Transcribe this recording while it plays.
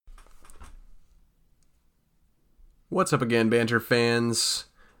What's up again, Banter fans?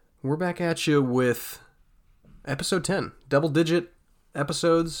 We're back at you with episode 10. Double-digit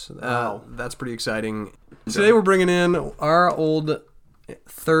episodes. Wow. That's pretty exciting. Today we're bringing in our old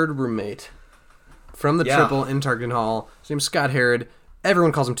third roommate from the Triple in Targeton Hall. His name's Scott Herod.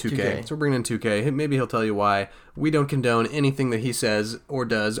 Everyone calls him 2K. So we're bringing in 2K. Maybe he'll tell you why. We don't condone anything that he says or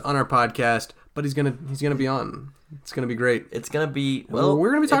does on our podcast, but he's gonna be on. It's gonna be great. It's gonna be we're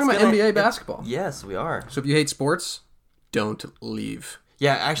gonna be talking about NBA basketball. Yes, we are. So if you hate sports, don't leave.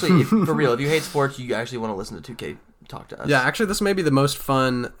 Yeah, actually, for real, if you hate sports, you actually want to listen to 2K talk to us. Yeah, actually, this may be the most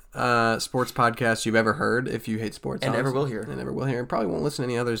fun sports podcast you've ever heard. If you hate sports, and never will hear, and probably won't listen to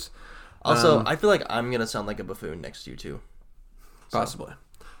any others. Also, I feel like I'm gonna sound like a buffoon next to you too. Possibly.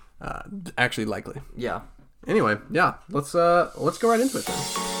 Actually, likely. Yeah. Anyway, yeah, let's go right into it then.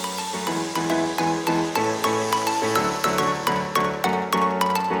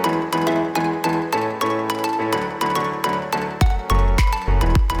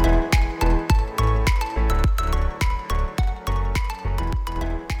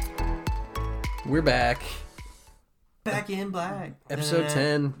 We're back. Back in black. Episode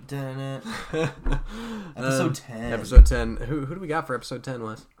 10. Episode 10. Episode 10. Who do we got for episode 10,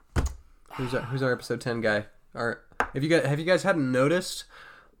 Wes? Who's our episode 10 guy? Have you guys hadn't noticed,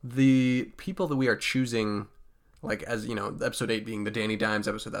 the people that we are choosing, like, as you know, episode 8 being the Danny Dimes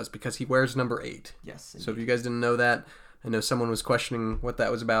episode, that's because he wears number 8. Yes. So if you guys didn't know that, I know someone was questioning what that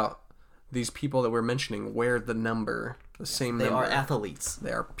was about. These people that we're mentioning wear the number, same number. They are athletes.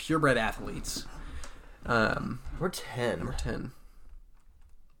 They are purebred athletes. We're 10. Number 10.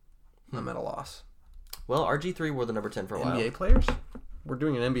 I'm at a loss. Well, RG3 wore the number 10 for a while. NBA players? We're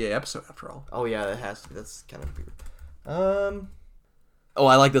doing an NBA episode after all. Oh yeah, that has to be. That's kind of weird. Oh,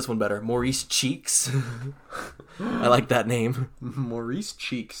 I like this one better. Maurice Cheeks. I like that name. Maurice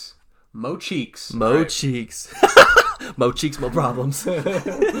Cheeks. Mo Cheeks. Mo Cheeks. Mo Cheeks, Mo Problems. All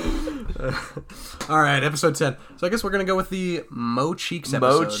right, episode 10. So I guess we're going to go with the Mo Cheeks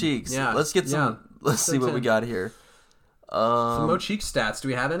episode. Mo Cheeks. Yeah. Let's get some. Yeah. Let's see what we got here. Some Mo Cheeks stats. Do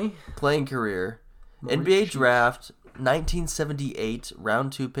we have any? Playing career. NBA draft, 1978,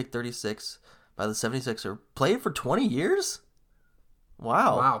 round 2, pick 36 by the 76er. Played for 20 years?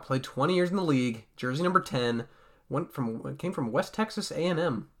 Wow. Wow, played 20 years in the league. Jersey number 10. Came from West Texas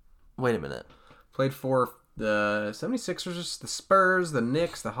A&M. Wait a minute. Played for the 76ers, the Spurs, the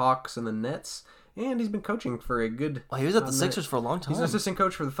Knicks, the Hawks, and the Nets. And he's been coaching for a good... Well, he was at the Sixers for a long time. He's an assistant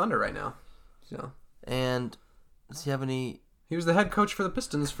coach for the Thunder right now. So. And does he have any... He was the head coach for the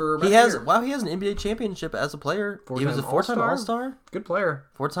Pistons for about He has a year. Wow, he has an NBA championship as a player. He was a four-time All-Star? Good player.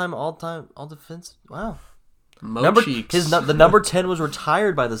 Four-time all-defense. Wow. Mo Cheeks. The number 10 was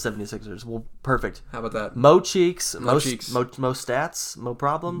retired by the 76ers. Well, perfect. How about that? Mo Cheeks. Mo Cheeks. Mo stats. Mo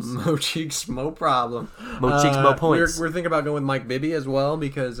problems. Mo Cheeks. Mo problem. Mo Cheeks. Mo points. We're thinking about going with Mike Bibby as well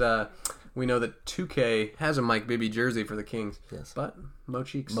because we know that 2K has a Mike Bibby jersey for the Kings. Yes. But Mo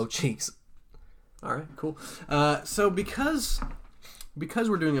Cheeks. Mo Cheeks. All right, cool. So because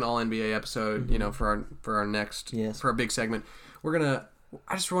we're doing an all NBA episode, you know, for our next for our big segment, I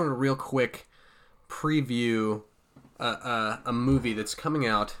just wanted a real quick preview a movie that's coming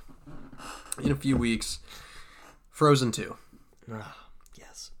out in a few weeks, Frozen 2.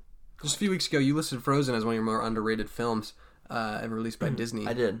 Yes. Just a few weeks ago, you listed Frozen as one of your more underrated films ever released by Disney.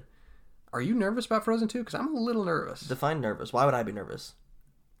 I did. Are you nervous about Frozen 2? Because I'm a little nervous. Define nervous. Why would I be nervous?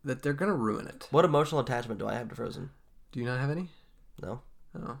 That they're going to ruin it. What emotional attachment do I have to Frozen? Do you not have any? No.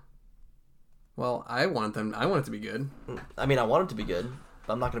 Oh. Well, I want it to be good. I mean, I want it to be good,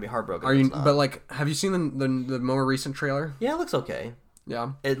 but I'm not going to be heartbroken. Are you? But like, have you seen the more recent trailer? Yeah, it looks okay.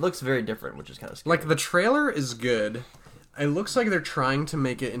 Yeah. It looks very different, which is kind of scary. Like, the trailer is good. It looks like they're trying to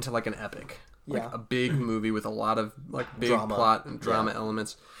make it into like an epic. Like a big movie with a lot of like big drama. Plot and drama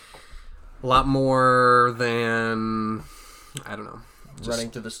elements. A lot more than, I don't know.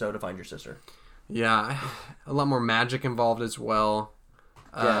 Running through the snow to find your sister. Yeah, a lot more magic involved as well.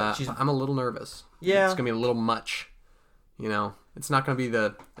 Yeah, I'm a little nervous. Yeah. It's going to be a little much. You know, it's not going to be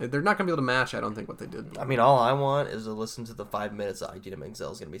they're not going to be able to match, I don't think, what they did. I mean, all I want is to listen to the 5 minutes that Idina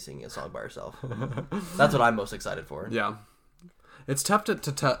Menzel is going to be singing a song by herself. That's what I'm most excited for. Yeah. It's tough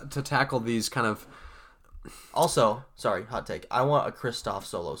to tackle these kind of... Also, sorry, hot take. I want a Kristoff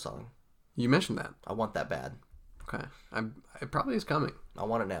solo song. You mentioned that. I want that bad. Okay. It probably is coming. I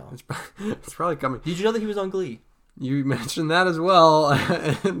want it now. It's probably coming. Did you know that he was on Glee? You mentioned that as well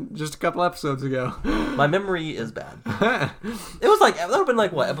just a couple episodes ago. My memory is bad. It was like, that would have been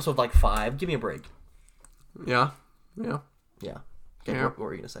like, what, episode like 5? Give me a break. Yeah. Yeah. Okay, Yeah. what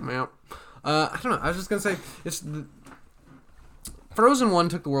were you going to say? Yeah. I don't know. I was just going to say, Frozen 1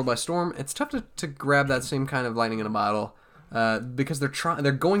 took the world by storm. It's tough to grab that same kind of lightning in a bottle because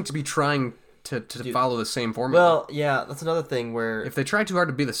they're going to be trying to follow the same formula. Well, yeah, that's another thing where... If they try too hard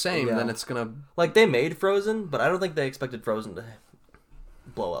to be the same, then it's going to... Like, they made Frozen, but I don't think they expected Frozen to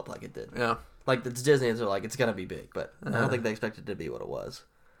blow up like it did. Yeah. Like, it's Disney, and they're like, it's going to be big, but I don't think they expected it to be what it was.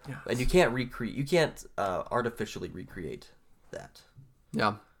 Yeah. And you can't artificially recreate that.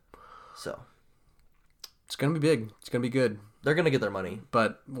 Yeah. So. It's going to be big. It's going to be good. They're going to get their money.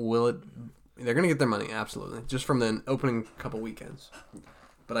 But will it... They're going to get their money, absolutely. Just from the opening couple weekends.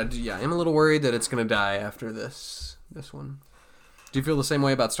 But I am a little worried that it's going to die after this one. Do you feel the same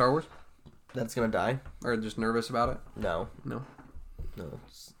way about Star Wars? That's going to die? Or just nervous about it? No. No? No. Do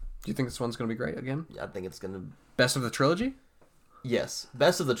you think this one's going to be great again? Yeah, I think it's going to... Best of the trilogy? Yes.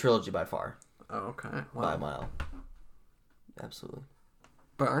 Best of the trilogy by far. Oh, okay. Wow. By a mile. Absolutely.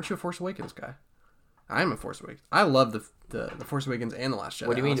 But aren't you a Force Awakens guy? I am a Force Awakens. I love the Force Awakens and The Last Jedi.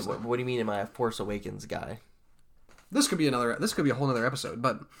 What do you mean? What do you mean? Am I a Force Awakens guy? This could be a whole other episode.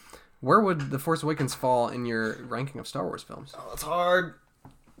 But where would The Force Awakens fall in your ranking of Star Wars films? Oh, it's hard.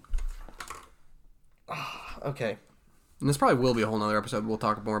 Okay. And this probably will be a whole other episode. We'll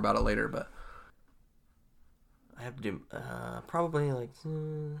talk more about it later. But I have to do probably like.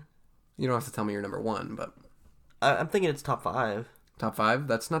 You don't have to tell me your number one, but I'm thinking it's top 5. Top 5?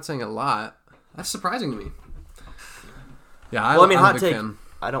 That's not saying a lot. That's surprising to me. Yeah, I'm hot a big take. Fan.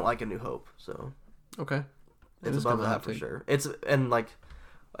 I don't like A New Hope, so okay, it's above that for sure. It's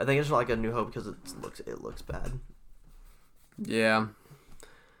I think it's like A New Hope because it looks bad. Yeah,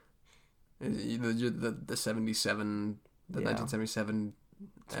 the 77, the 1977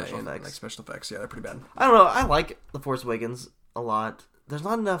 special effects. Like special effects. Yeah, they're pretty bad. I don't know. I like The Force Awakens a lot. There's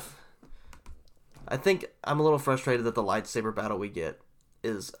not enough. I think I'm a little frustrated that the lightsaber battle we get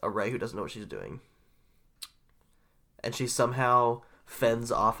is a Rey who doesn't know what she's doing. And she somehow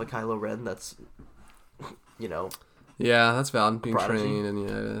fends off a Kylo Ren that's, Yeah, that's valid. Being trained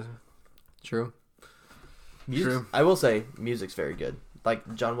and true. True. I will say, music's very good.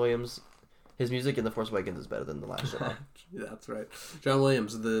 Like, John Williams, his music in The Force Awakens is better than The Last Jedi. Yeah, that's right. John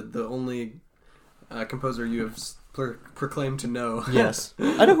Williams, the only composer you have proclaimed to know. Yes.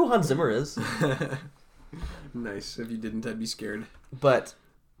 I know who Hans Zimmer is. Nice. If you didn't, I'd be scared. But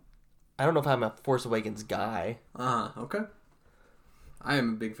I don't know if I'm a Force Awakens guy. Okay. I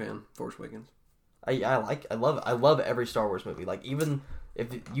am a big fan of Force Awakens. I love every Star Wars movie. Like, even if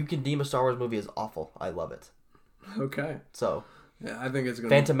you can deem a Star Wars movie as awful, I love it. Okay. So yeah, I think it's gonna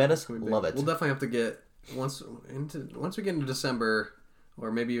Phantom Menace, love it. We'll definitely have to get once we get into December,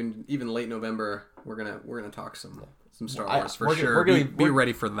 or maybe even late November. We're gonna talk some Star Wars for sure. We're gonna be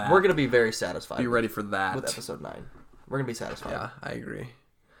ready for that. We're gonna be very satisfied. Be ready for that with Episode 9. We're gonna be satisfied. Yeah, I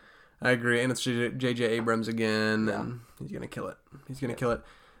agree, and it's J.J. Abrams again, and he's gonna kill it.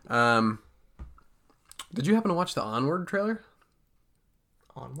 Did you happen to watch the Onward trailer?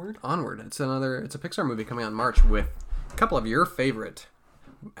 Onward. It's a Pixar movie coming out in March with a couple of your favorite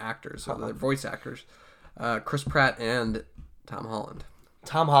actors, their voice actors, Chris Pratt and Tom Holland.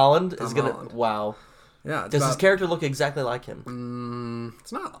 Tom Holland is gonna. Wow. Yeah. Does his character look exactly like him?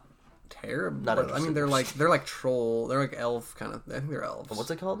 It's not terrible. I mean, they're like troll. They're like elf kind of. I think they're elves.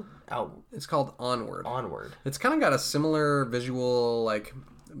 What's it called? It's called Onward. Onward. It's kind of got a similar visual. Like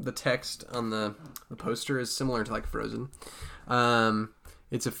the text on the poster is similar to like Frozen.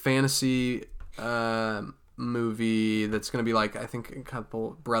 It's a fantasy movie that's going to be like, I think, a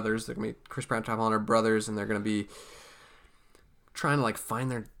couple brothers. They're going to be Chris Pratt and Tom Holland are brothers, and they're going to be trying to like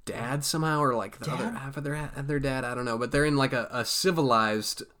find their dad somehow, or like the other half of their dad. I don't know, but they're in like a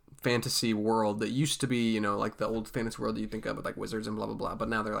civilized fantasy world that used to be, like the old fantasy world that you think of with like wizards and blah blah blah. But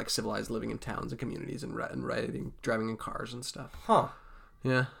now they're like civilized, living in towns and communities and driving in cars and stuff. Huh?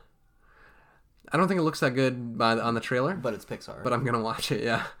 Yeah. I don't think it looks that good on the trailer. But it's Pixar. But I'm going to watch it,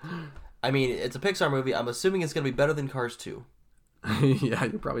 yeah. I mean, it's a Pixar movie. I'm assuming it's going to be better than Cars 2. Yeah,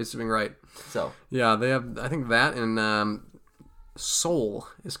 you're probably assuming right. So. Yeah, they have, I think that and Soul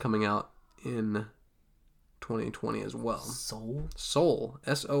is coming out in 2020 as well. Soul? Soul.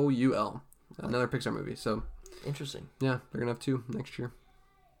 S-O-U-L. Another Pixar movie, so. Interesting. Yeah, they're going to have 2 next year.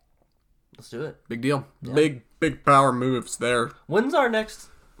 Let's do it. Big deal. Yeah. Big power moves there. When's our next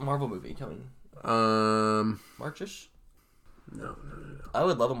Marvel movie coming? Marchish? No. I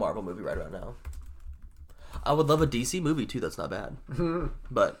would love a Marvel movie right about now. I would love a DC movie too. That's not bad.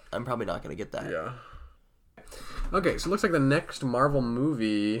 But I'm probably not going to get that. Yeah. Okay, so it looks like the next Marvel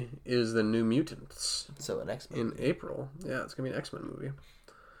movie is the New Mutants. So an X-Men. In April. Yeah, it's going to be an X-Men movie.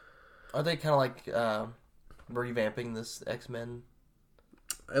 Are they kind of like revamping this X-Men?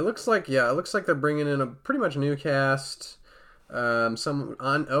 It looks like they're bringing in a pretty much new cast.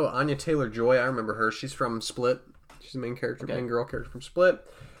 Anya Taylor-Joy. I remember her. She's from Split. She's the main girl character from Split.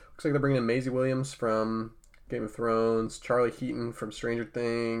 Looks like they're bringing in Maisie Williams from Game of Thrones, Charlie Heaton from Stranger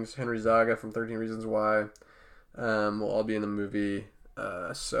Things, Henry Zaga from 13 Reasons Why. Will all be in the movie.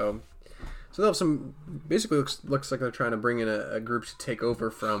 So they'll have some. Basically, looks like they're trying to bring in a group to take over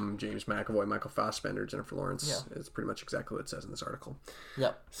from James McAvoy, Michael Fassbender, Jennifer Lawrence. Yeah. It's pretty much exactly what it says in this article.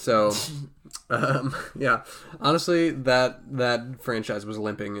 Yep. So, yeah. Honestly, that franchise was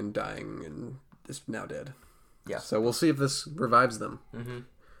limping and dying and is now dead. Yeah. So we'll see if this revives them. Mm-hmm.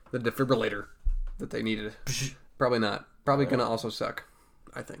 The defibrillator that they needed. Probably not. Probably gonna also suck,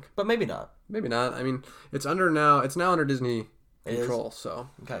 I think. But maybe not. Maybe not. I mean, it's now under Disney control. So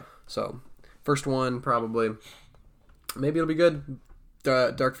okay. So first one probably. Maybe it'll be good.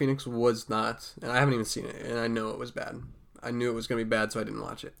 Dark Phoenix was not, and I haven't even seen it, and I know it was bad. I knew it was gonna be bad, so I didn't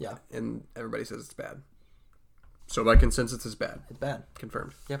watch it. Yeah. And everybody says it's bad. So by consensus, it's bad. It's bad.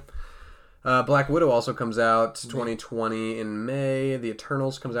 Confirmed. Yep. Black Widow also comes out 2020 in May. The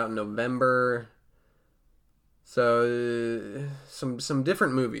Eternals comes out in November. So some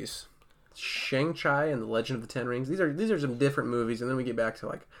different movies. Shang-Chi and the Legend of the Ten Rings. These are some different movies, and then we get back to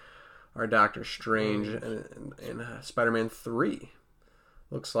like our Doctor Strange and Spider-Man 3.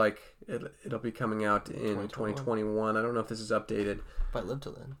 Looks like it'll be coming out in 2021. I don't know if this is updated. If I live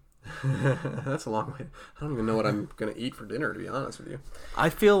till then. That's a long way. I don't even know what I'm gonna eat for dinner, to be honest with you. I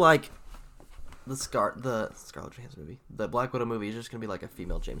feel like the Scarlett Johansson movie, the Black Widow movie, is just gonna be like a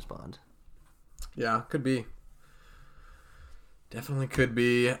female James Bond. Yeah, could be. Definitely could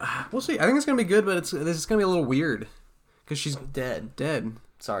be. We'll see. I think it's gonna be good, but this is gonna be a little weird because she's dead.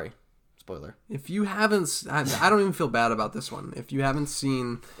 Sorry, spoiler. If you haven't, I don't even feel bad about this one. If you haven't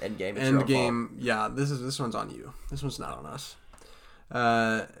seen Endgame, yeah, this one's on you. This one's not on us.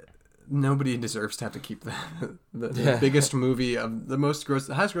 Nobody deserves to have to keep the biggest movie of the highest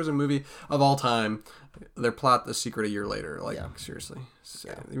grossing movie of all time. Their plot, The Secret, a year later. Like seriously,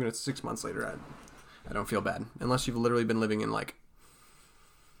 even if it's 6 months later, I don't feel bad unless you've literally been living in like,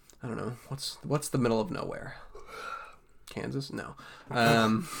 I don't know, what's the middle of nowhere? Kansas? No. I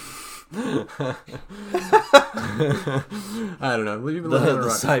don't know. The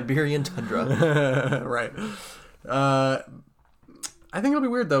Siberian tundra. Right. I think it'll be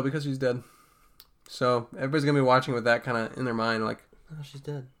weird though because she's dead. So everybody's gonna be watching with that kind of in their mind, like, oh, she's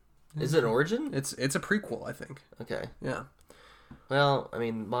dead. Is it an origin? It's a prequel, I think. Okay. Yeah. Well, I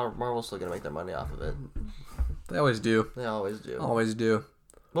mean, Marvel's still gonna make their money off of it. They always do. They always do. Always do.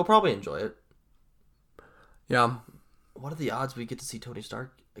 We'll probably enjoy it. Yeah. What are the odds we get to see Tony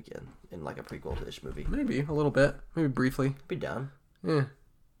Stark again in like a prequel-ish movie? Maybe a little bit. Maybe briefly. Be down. Yeah.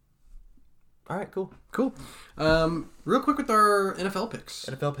 All right, cool. Real quick with our NFL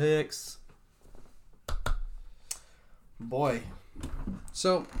picks. Boy.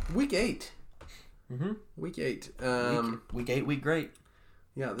 So, week 8. Mm-hmm. Week 8. Week 8, week great.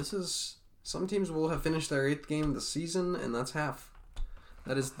 Yeah, this is... Some teams will have finished their 8th game of the season, and that's half.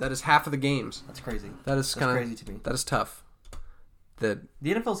 That is half of the games. That's crazy. That's crazy to me. That is tough. The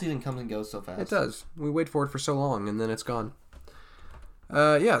NFL season comes and goes so fast. It does. We wait for it for so long, and then it's gone.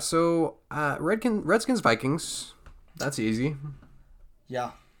 So Redskins, Vikings. That's easy.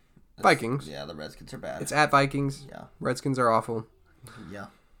 Yeah. Vikings. Yeah, the Redskins are bad. It's at Vikings. Yeah. Redskins are awful. Yeah.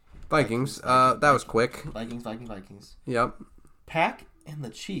 Vikings. That was quick. Vikings. Yep. Pack and the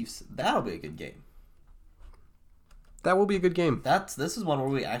Chiefs. That'll be a good game. That will be a good game. This is one where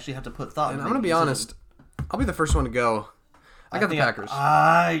we actually have to put thought. And I'm going to be honest. I'll be the first one to go. I got the Packers.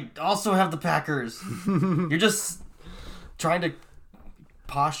 I also have the Packers. You're just trying to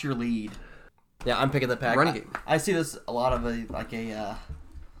posh your lead. Yeah, I'm picking the Packers. Running game. I see this a lot of a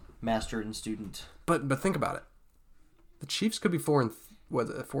master and student. But think about it. The Chiefs could be 4-3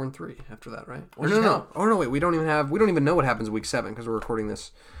 after that, right? Or no. Oh no, wait. We don't even know what happens week 7 because we're recording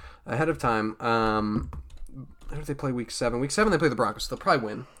this ahead of time. How do they play week 7? Week 7 they play the Broncos. So they'll probably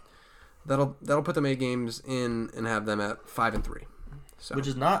win. That'll put them 8 games in and have them at 5-3. So which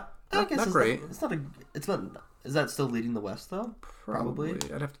is not great. It's not. Is that still leading the West though? Probably.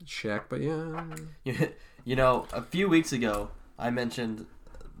 I'd have to check, but yeah. You know, a few weeks ago I mentioned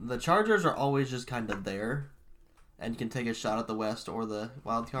the Chargers are always just kind of there and can take a shot at the West or the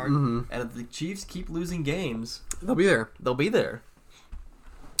wild card. Mm-hmm. And if the Chiefs keep losing games, they'll be there. They'll be there.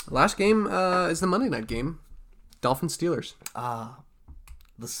 Last game is the Monday night game. Dolphins Steelers.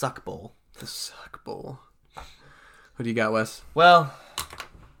 The Suck Bowl. The Suck Bowl. Who do you got, Wes? Well,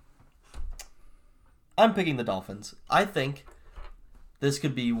 I'm picking the Dolphins. I think this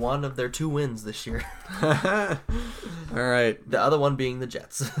could be one of their 2 wins this year. All right. The other one being the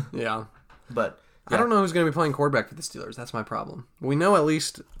Jets. Yeah. But I don't know who's going to be playing quarterback for the Steelers. That's my problem. We know at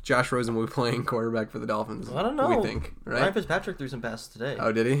least Josh Rosen will be playing quarterback for the Dolphins. I don't know. We think, right? Ryan Fitzpatrick threw some passes today.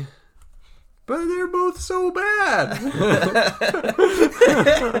 Oh, did he? But they're both so bad.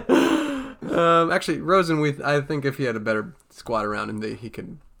 Actually, Rosen, I think if he had a better squad around him, he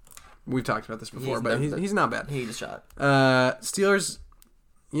could. We've talked about this before, he's not bad. He needs a shot. Steelers,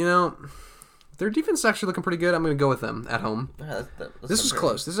 their defense is actually looking pretty good. I'm going to go with them at home. This was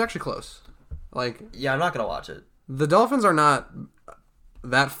close. This is actually close. Yeah, I'm not going to watch it. The Dolphins are not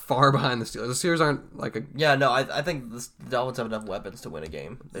that far behind the Steelers. The Steelers aren't like a... Yeah, no, I think the Dolphins have enough weapons to win a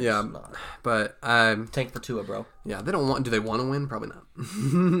game. But... Tank for Tua, bro. Yeah, they don't want... Do they want to win? Probably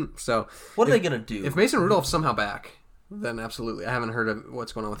not. So... What are they going to do? If Mason Rudolph's somehow back, then absolutely. I haven't heard of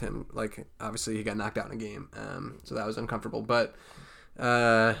what's going on with him. Obviously, he got knocked out in a game, so that was uncomfortable. But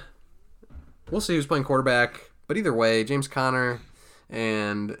we'll see who's playing quarterback. But either way, James Conner...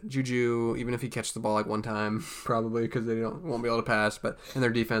 And Juju, even if he catches the ball one time, probably because they won't be able to pass. But in their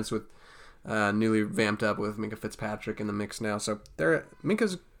defense with newly vamped up with Minkah Fitzpatrick in the mix now, so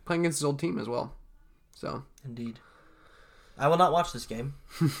Minkah's playing against his old team as well. So indeed, I will not watch this game.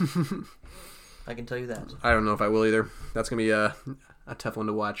 I can tell you that. I don't know if I will either. That's gonna be a tough one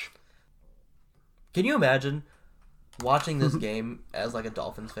to watch. Can you imagine watching this game as a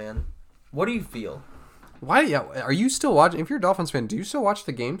Dolphins fan? What do you feel? Why? Yeah. Are you still watching? If you're a Dolphins fan, do you still watch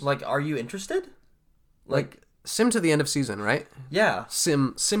the games? Are you interested? Sim to the end of season, right? Yeah.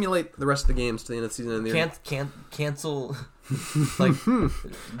 Simulate the rest of the games to the end of the season. And cancel.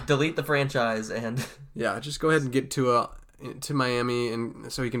 Delete the franchise and. Yeah, just go ahead and get to Miami,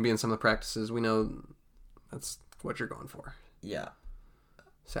 and so he can be in some of the practices. We know that's what you're going for. Yeah.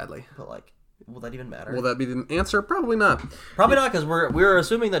 Sadly, but will that even matter? Will that be the answer? Probably not. Probably not, because we're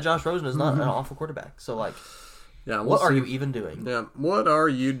assuming that Josh Rosen is not an awful quarterback. So yeah, what are you even doing? Yeah, what are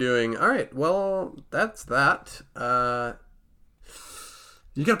you doing? All right, well, that's that. You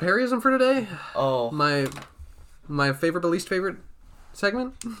got a Perryism for today? Oh, my favorite but least favorite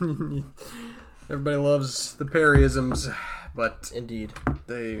segment. Everybody loves the Perryisms, but indeed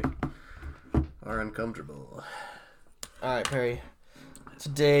they are uncomfortable. All right, Perry.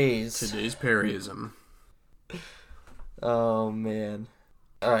 Today's Perryism. Oh, man.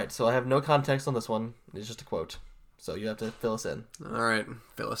 All right, so I have no context on this one. It's just a quote. So you have to fill us in. All right,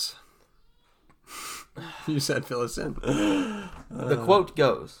 fill us. You said fill us in. The quote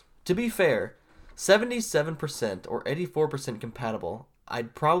goes, "To be fair, 77% or 84% compatible.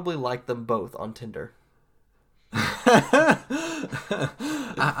 I'd probably like them both on Tinder."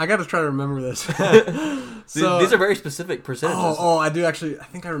 I got to try to remember this. So, these are very specific percentages. Oh, I do actually. I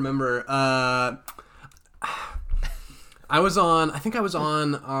think I remember. I was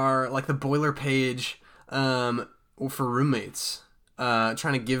on our the boiler page for roommates,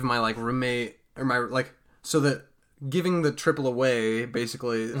 trying to give my roommate or my so that giving the triple away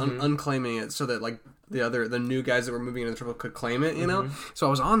basically, unclaiming it so that the new guys that were moving into the triple could claim it, you know? So I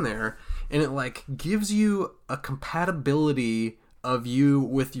was on there, and it gives you a compatibility of you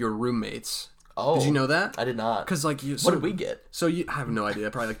with your roommates. Oh, did you know that? I did not. Because what did we get? So I have no idea.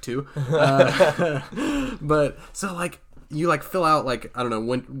 Probably 2. But so you fill out I don't know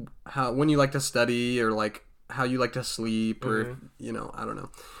when you like to study or how you like to sleep or I don't know.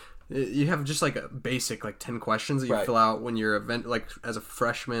 You have just a basic 10 questions that you fill out when you're as a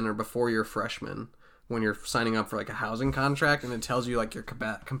freshman or before you're a freshman when you're signing up for a housing contract, and it tells you your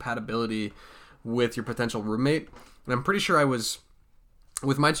compatibility with your potential roommate. And I'm pretty sure I was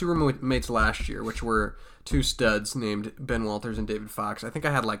with my 2 roommates last year, which were 2 studs named Ben Walters and David Fox. I think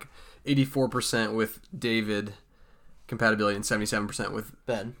I had 84% with David compatibility and 77% with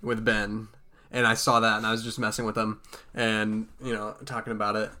Ben. And I saw that, and I was just messing with them and talking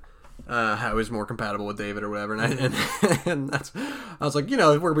about it. How he's more compatible with David or whatever, and I was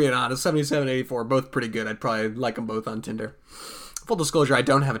if we're being honest, 77 and 84, both pretty good. I'd probably like them both on Tinder. Full disclosure, I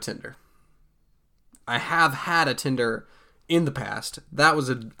don't have a Tinder. I have had a Tinder in the past. That was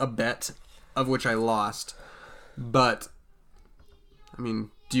a bet of which I lost. But I mean,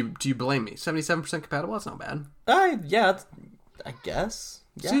 do you blame me? 77% compatible? That's not bad. Yeah, I guess.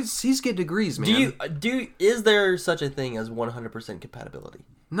 Yeah. C's get degrees, man. Is there such a thing as 100% compatibility?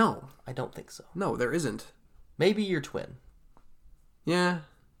 No. I don't think so. No, there isn't. Maybe your twin. Yeah,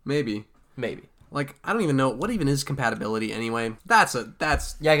 maybe. Maybe. I don't even know what even is compatibility anyway. That's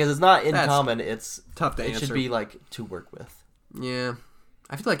yeah, because it's not in common. It's tough to answer. It should be to work with. Yeah,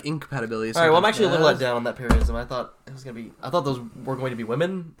 I feel like incompatibility is. All right, well, I'm actually a little let down on that Perryism. I thought those were going to be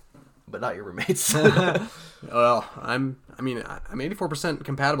women, but not your roommates. Well, I'm 84%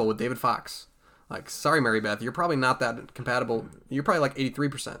 compatible with David Fox. Sorry, Mary Beth, you're probably not that compatible. You're probably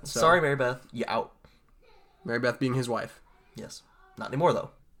 83%. So. Sorry, Mary Beth, you out. Mary Beth being his wife. Yes. Not anymore, though.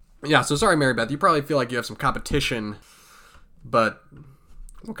 Yeah, so sorry, Mary Beth. You probably feel like you have some competition, but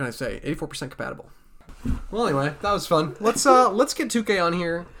what can I say? 84% compatible. Well, anyway, that was fun. Let's get 2K on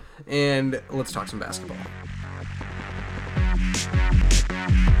here, and let's talk some basketball.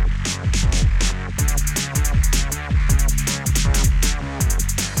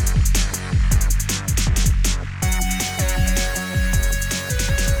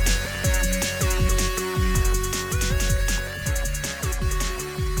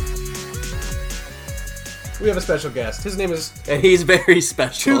 We have a special guest. His name is... And he's very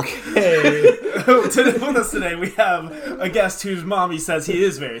special. 2K. With us today, we have a guest whose mommy says he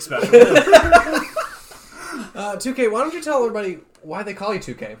is very special. 2K, why don't you tell everybody why they call you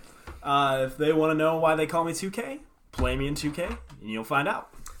 2K? If they want to know why they call me 2K, play me in 2K, and you'll find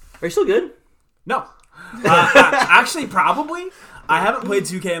out. Are you still good? No. Actually, probably. I haven't played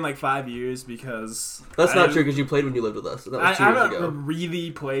 2K in like 5 years because... That's not true because you played when you lived with us. That was 2 years ago. I haven't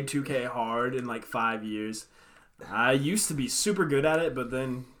really played 2K hard in like 5 years. I used to be super good at it, but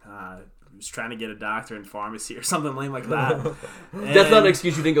then I was trying to get a doctorate in pharmacy or something lame like that. That's not an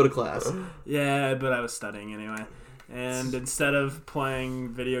excuse you didn't go to class. Yeah, but I was studying anyway. And instead of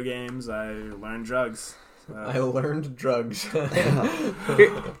playing video games, I learned drugs. I learned drugs.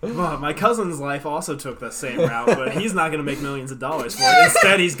 Well, my cousin's life also took the same route, but he's not going to make millions of dollars for it.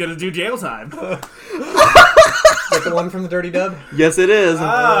 Instead, he's going to do jail time. Like the one from the Dirty Dub? Yes, it is.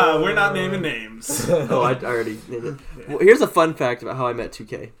 We're not naming names. Oh, I already named it. Well, here's a fun fact about how I met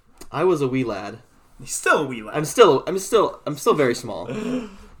 2K. I was a wee lad. He's still a wee lad. I'm still very small,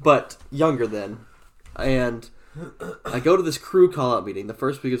 but younger then. And I go to this crew call-out meeting the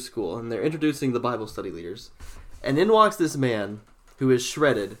first week of school, and they're introducing the Bible study leaders. And in walks this man who is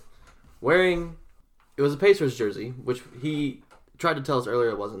shredded, wearing... It was a Pacers jersey, which he tried to tell us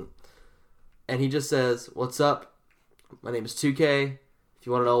earlier it wasn't. And he just says, "What's up? My name is 2K. If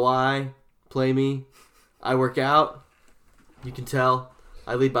you want to know why, play me. I work out. You can tell.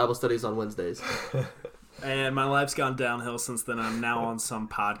 I lead Bible studies on Wednesdays." And my life's gone downhill since then. I'm now on some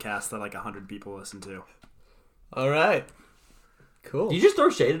podcast that like 100 people listen to. All right. Cool. You just throw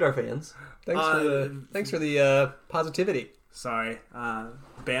shade at our fans. Thanks for the positivity. Sorry.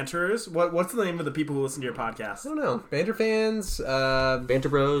 Banterers? What's the name of the people who listen to your podcast? I don't know. Banter fans. Banter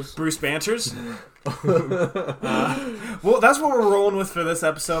Bros. Bruce Banters? Well, that's what we're rolling with for this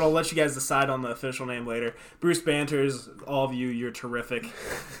episode. I'll let you guys decide on the official name later. Bruce Banters, all of you, you're terrific.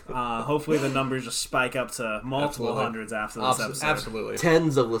 Hopefully the numbers just spike up to multiple hundreds after this episode. Absolutely.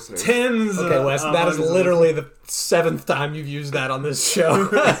 Tens of listeners. Okay, Wes, that is literally the 7th time you've used that on this show.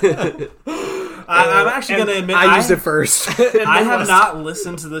 I'm actually going to admit I used it first. I have not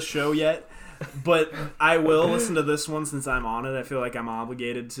listened to the show yet, but I will listen to this one since I'm on it. I feel like I'm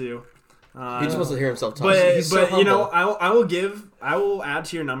obligated to. He just wants to hear himself talk. But so you know, I will add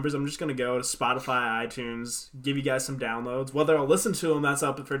to your numbers. I'm just going to go to Spotify, iTunes, give you guys some downloads. Whether I'll listen to them, that's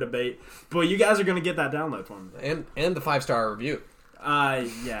up for debate. But you guys are going to get that download for me. And the 5-star review.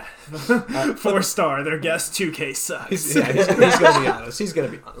 Yeah. 4-star. Their guest 2K sucks. He's going to be honest. He's going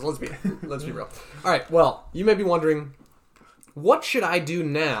to be honest. Let's be real. All right. Well, you may be wondering, what should I do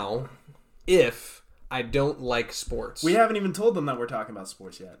now if I don't like sports? We haven't even told them that we're talking about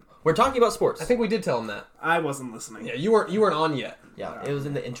sports yet. We're talking about sports. I think we did tell them that. I wasn't listening. Yeah, you weren't on yet. Yeah, it was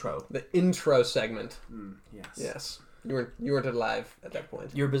in the intro. The intro segment. Yes. Yes. You weren't alive at that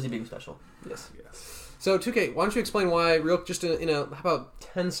point. You were busy being special. Yes. So 2K, why don't you explain why, just in how about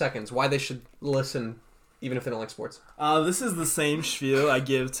 10 seconds, why they should listen even if they don't like sports? This is the same spiel I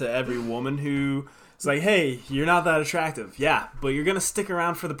give to every woman who is like, "Hey, you're not that attractive." Yeah, but you're gonna stick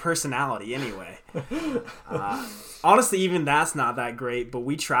around for the personality anyway. Honestly, even that's not that great, but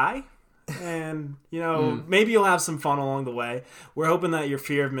we try. And, maybe you'll have some fun along the way. We're hoping that your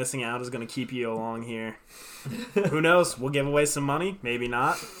fear of missing out is going to keep you along here. Who knows? We'll give away some money. Maybe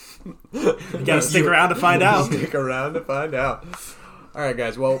not. You got to stick around to find out. Stick around to find out. All right,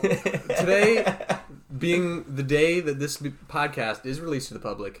 guys. Well, today, being the day that this podcast is released to the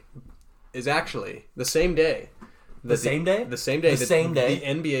public, is actually the same day. The same day? The same day. The same day? The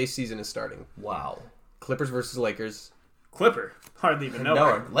NBA season is starting. Wow. Clippers versus Lakers. Clipper. Hardly even know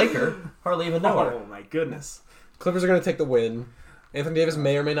her. Laker. Hardly even know her. Oh, my goodness. Clippers are going to take the win. Anthony Davis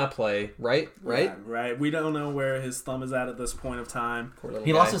may or may not play. Right? Yeah, right. We don't know where his thumb is at this point of time.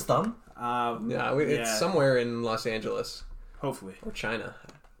 He lost his thumb? It's somewhere in Los Angeles. Hopefully. Or China.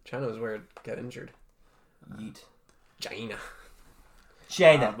 China was where it got injured. Yeet. China.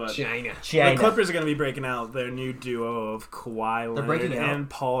 China. The Clippers are going to be breaking out their new duo of Kawhi Leonard and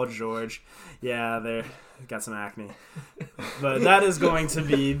Paul George. Yeah, they got some acne. But that is going to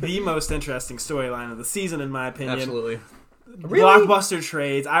be the most interesting storyline of the season, in my opinion. Absolutely. Really? Blockbuster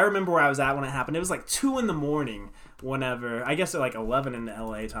trades. I remember where I was at when it happened. It was like 2 a.m. whenever. I guess at like 11 in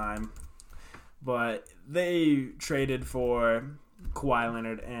LA time. But they traded for Kawhi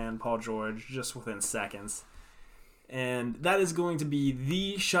Leonard and Paul George just within seconds. And that is going to be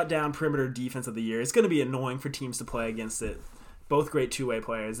the shutdown perimeter defense of the year. It's going to be annoying for teams to play against it. Both great two-way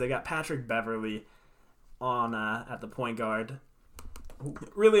players. They got Patrick Beverley on at the point guard.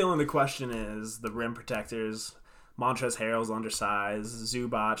 Really, only the question is the rim protectors. Montrezl Harrell's undersized.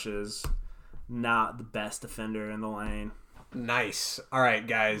 Zubac is not the best defender in the lane. Nice. All right,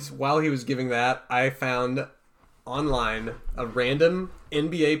 guys. While he was giving that, I found online a random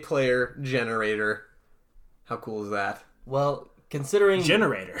NBA player generator. How cool is that? Well, considering...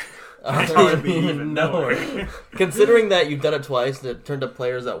 Generator. No. Considering that you've done it twice and it turned up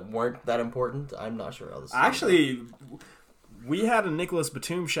players that weren't that important, I'm not sure how this is. Actually, we had a Nicholas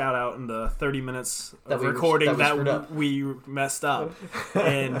Batum shout out in the 30 minutes of recording that we messed up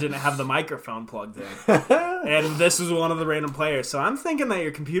and didn't have the microphone plugged in. And this was one of the random players. So I'm thinking that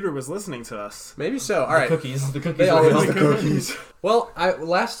your computer was listening to us. Maybe so. All right. The cookies. They always the cookies. Well,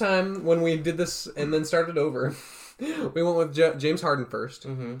 last time when we did this and then started over, we went with James Harden first.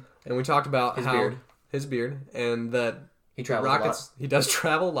 Mm-hmm. And we talked about his beard, and that he travels Rockets. a lot. He does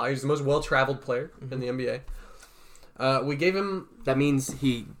travel a lot. He's the most well-traveled player in the NBA. We gave him. That means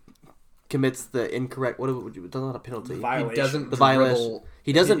he commits the incorrect. What would you? Not a penalty. Violation. He doesn't the violation.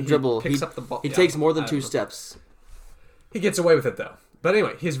 He doesn't dribble. He picks up the ball. He takes more than 2 steps. He gets away with it though. But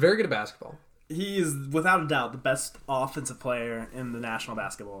anyway, he's very good at basketball. He is, without a doubt, the best offensive player in the National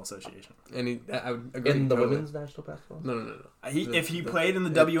Basketball Association. And I would agree. In the women's national basketball? No. If he played in the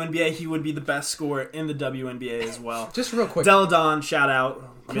WNBA, he would be the best scorer in the WNBA as well. Just real quick. Deladon, shout out.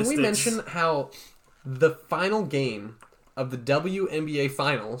 Can we mention how the final game of the WNBA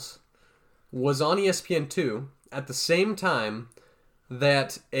Finals was on ESPN2 at the same time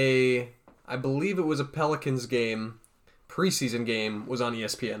that I believe it was a Pelicans game, preseason game, was on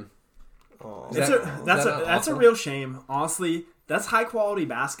ESPN. Oh. That's a real shame. Honestly, that's high quality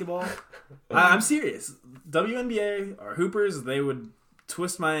basketball. I'm serious. WNBA or hoopers, they would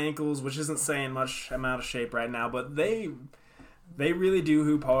twist my ankles, which isn't saying much. I'm out of shape right now, but they really do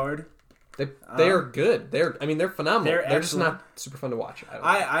hoop hard. They are good. They're phenomenal. They're just not super fun to watch.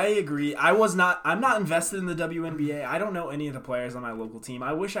 I agree. I'm not invested in the WNBA. I don't know any of the players on my local team.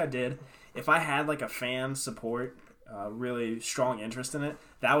 I wish I did. If I had like a fan support, really strong interest in it,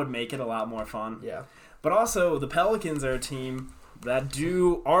 that would make it a lot more fun. Yeah. But also, the Pelicans are a team that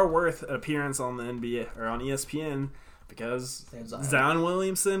are worth an appearance on the NBA or on ESPN because Zion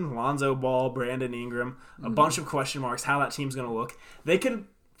Williamson, Lonzo Ball, Brandon Ingram, a bunch of question marks how that team's going to look. They could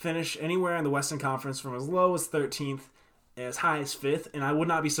finish anywhere in the Western Conference from as low as 13th as high as 5th, and I would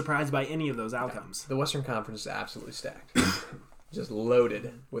not be surprised by any of those outcomes. The Western Conference is absolutely stacked. Just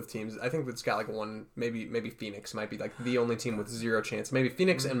loaded with teams. I think it's got like one, maybe Phoenix might be like the only team with zero chance. Maybe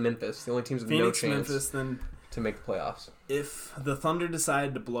Phoenix and Memphis, the only teams with no chance Memphis, then to make the playoffs. If the Thunder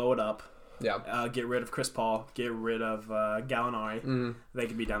decided to blow it up, get rid of Chris Paul, get rid of Gallinari, they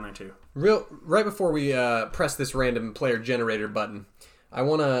could be down there too. Right before we press this random player generator button, I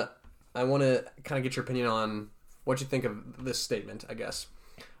wanna kind of get your opinion on what you think of this statement. I guess.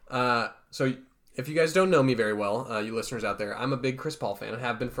 So. If you guys don't know me very well, you listeners out there, I'm a big Chris Paul fan. I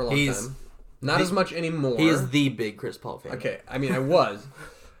have been for a long time. Not as much anymore. He is the big Chris Paul fan. Okay, I mean, I was.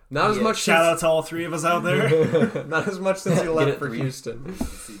 Not as much. Shout out to all 3 of us out there. Not as much since he left for Houston.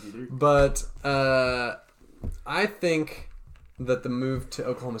 But I think that the move to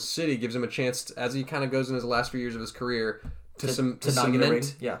Oklahoma City gives him a chance, as he kind of goes in his last few years of his career, to cement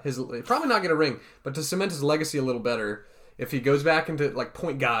his... Probably not get a ring, but to cement his legacy a little better. If he goes back into like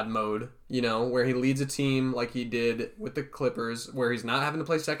point guard mode, where he leads a team like he did with the Clippers, where he's not having to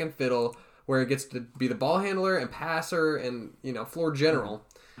play second fiddle, where he gets to be the ball handler and passer and floor general,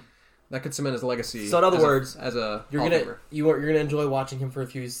 that could cement his legacy. So in other words, you're gonna enjoy watching him for a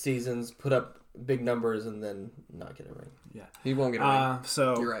few seasons, put up big numbers, and then not get a ring. Yeah, he won't get a ring.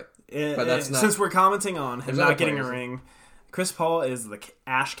 So you're right. But that's not, since we're commenting on him not getting a ring. Chris Paul is the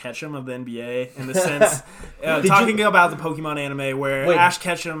Ash Ketchum of the NBA in the sense, talking about the Pokemon anime where Ash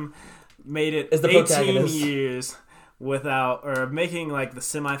Ketchum made it 18 years making like the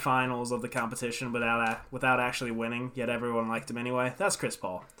semifinals of the competition without actually winning, yet everyone liked him anyway. That's Chris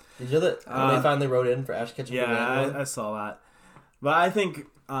Paul. Did you know that when they finally wrote in for Ash Ketchum? Yeah, I saw that. But I think,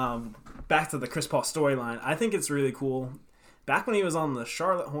 back to the Chris Paul storyline, I think it's really cool. back when he was on the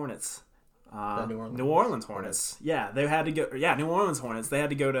Charlotte Hornets. New Orleans Hornets. Yeah, they had to go. Yeah, New Orleans Hornets. They had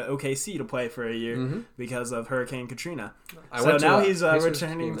to go to OKC to play for a year because of Hurricane Katrina. So now he's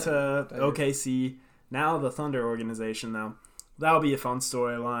returning to OKC. Now the Thunder organization, though. That'll be a fun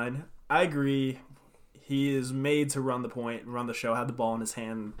storyline. I agree. He is made to run the point, run the show, have the ball in his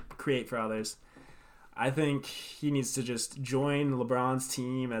hand, create for others. I think he needs to just join LeBron's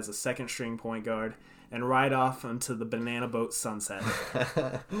team as a second-string point guard and ride off into the banana boat sunset.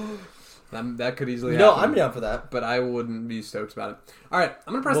 That could easily happen. No, I'm down for that. But I wouldn't be stoked about it. All right,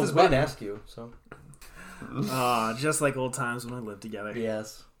 I'm going to press this button. I didn't ask you, so. Just like old times when we lived together.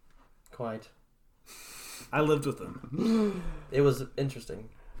 Yes, quite. I lived with them. It was interesting.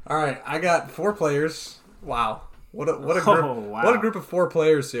 All right, I got 4 players. Wow. What a group! What a group of 4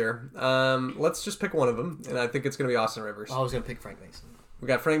 players here. Let's just pick one of them, and I think it's going to be Austin Rivers. I was going to pick Frank Mason. We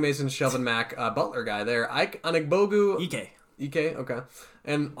got Frank Mason, Shelvin Mack, Butler guy there, Ike Anigbogu, Ike, okay,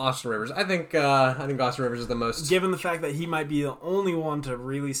 and Austin Rivers. I think Austin Rivers is the most. Given the fact that he might be the only one to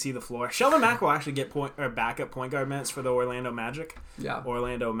really see the floor, Shelvin Mack will actually get backup point guard minutes for the Orlando Magic. Yeah,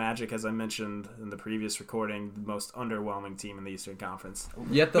 Orlando Magic, as I mentioned in the previous recording, the most underwhelming team in the Eastern Conference.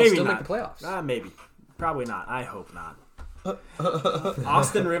 Yet they'll still make the playoffs. Maybe. Probably not. I hope not.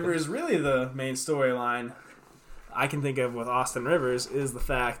 Austin Rivers, really the main storyline I can think of with Austin Rivers is the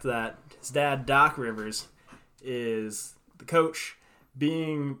fact that his dad, Doc Rivers, is the coach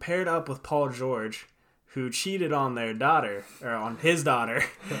being paired up with Paul George, who cheated on their daughter, or on his daughter,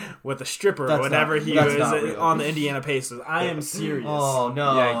 with a stripper or whatever he was on the Indiana Pacers. I am serious. Oh,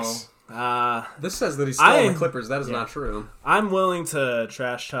 no. Yikes. This says that he's still on the Clippers. That is not true. I'm willing to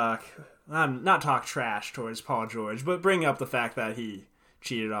not talk trash towards Paul George, but bring up the fact that he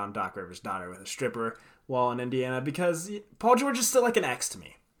cheated on Doc Rivers' daughter with a stripper while in Indiana, because Paul George is still like an ex to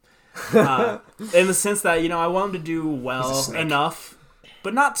me. In the sense that, I want him to do well enough,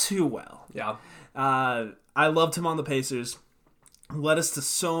 but not too well. Yeah. I loved him on the Pacers. Led us to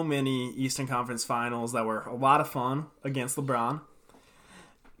so many Eastern Conference finals that were a lot of fun against LeBron.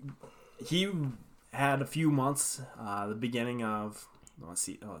 He had a few months, the beginning of,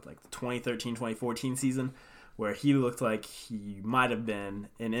 like the 2013-2014 season, where he looked like he might have been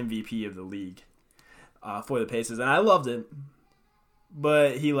an MVP of the league for the Pacers, and I loved it.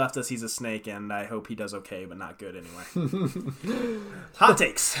 But he left us. He's a snake, and I hope he does okay, but not good anyway. Hot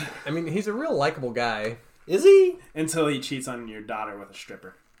takes. I mean, he's a real likable guy. Is he? Until he cheats on your daughter with a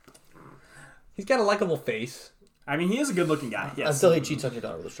stripper. He's got a likable face. I mean, he is a good-looking guy, yes. Until he cheats on your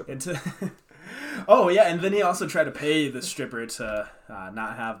daughter with a stripper. Oh, yeah, and then he also tried to pay the stripper to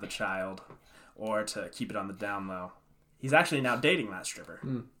not have the child or to keep it on the down low. He's actually now dating that stripper.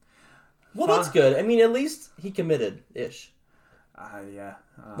 Well, that's good. I mean, at least he committed-ish. Yeah.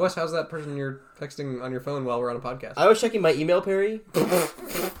 Wes, how's that person you're texting on your phone while we're on a podcast? I was checking my email, Perry.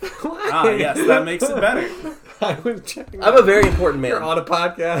 Yes, that makes it better. I was checking. I'm a very important man. You're on a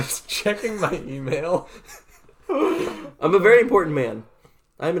podcast, checking my email. I'm a very important man.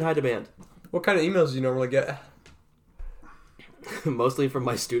 I'm in high demand. What kind of emails do you normally get? Mostly from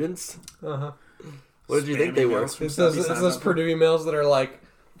my students. Uh-huh. What did you think they were? It's those Purdue emails that are like,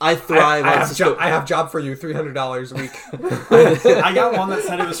 I thrive on Cisco. I have job for you, $300 a week. I got one that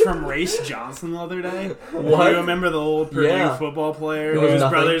said it was from Race Johnson the other day. What? You remember the old Purdue football player whose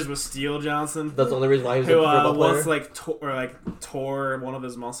brothers was Steele Johnson? That's the only reason why he was a football player. Once tore one of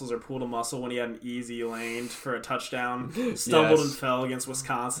his muscles or pulled a muscle when he had an easy lane for a touchdown. Stumbled and fell against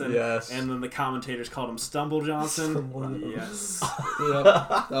Wisconsin. Yes. And then the commentators called him Stumble Johnson. Yes. Yep.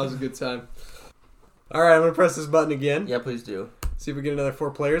 That was a good time. All right, I'm going to press this button again. Yeah, please do. See if we get another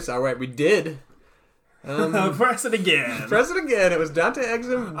 4 players. All right, we did. Press it again. Press it again. It was Dante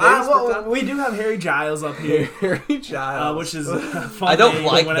Exum. We do have Harry Giles up here. Harry Giles. Which is a fun I don't name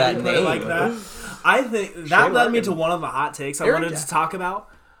like whenever that you put name. it like that. I think that led me to one of the hot takes I wanted to talk about.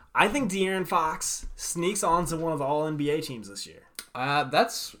 I think De'Aaron Fox sneaks onto one of the All-NBA teams this year.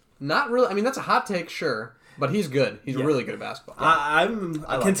 That's not really... I mean, that's a hot take, sure. But he's good. He's really good at basketball. I'm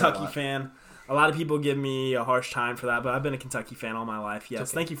a Kentucky fan. A lot of people give me a harsh time for that, but I've been a Kentucky fan all my life. Yes,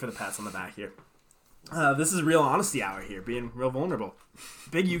 okay. Thank you for the pats on the back here. This is real honesty hour here, being real vulnerable.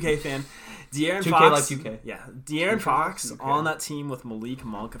 Big UK fan. De'Aaron 2K Fox. like 2K. Yeah, De'Aaron Fox on that team with Malik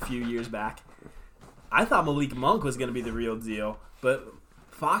Monk a few years back. I thought Malik Monk was going to be the real deal, but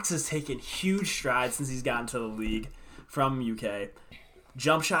Fox has taken huge strides since he's gotten to the league from UK.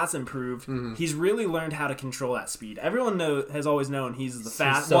 Jump shots improved. Mm-hmm. He's really learned how to control that speed. Everyone has always known he's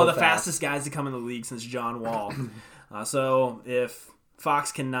one of the fastest guys to come in the league since John Wall. So if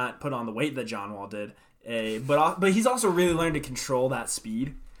Fox cannot put on the weight that John Wall did, but he's also really learned to control that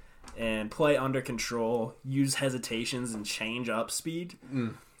speed. and play under control, use hesitations, and change up speed.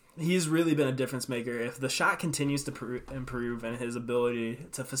 He's really been a difference maker. If the shot continues to improve and his ability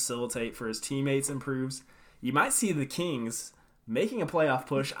to facilitate for his teammates improves, you might see the Kings making a playoff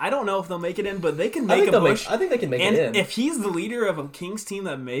push. I don't know if they'll make it in, but they can make a push. I think they can make it in. And if he's the leader of a Kings team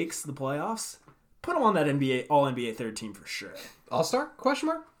that makes the playoffs, put him on that All-NBA third team for sure. All-Star? Question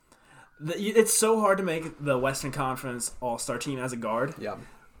mark? It's so hard to make the Western Conference All-Star team as a guard. Yeah.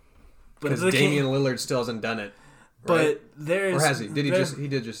 Because Damian Lillard still hasn't done it. Right? But there's... Or has he? He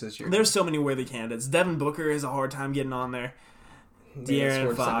did just this year. There's so many worthy candidates. Devin Booker has a hard time getting on there.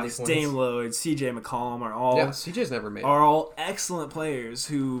 De'Aaron Fox, Dame Lillard, CJ McCollum are all... Yeah, CJ's never made it. Are all excellent players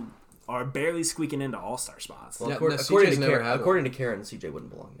who are barely squeaking into All-Star spots. Well, according to Karen, CJ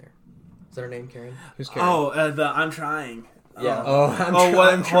wouldn't belong there. Is that her name, Karen? Who's Karen? I'm trying. Yeah.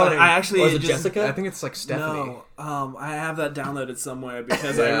 I'm trying. I actually is it Jessica? I think it's like Stephanie. No, I have that downloaded somewhere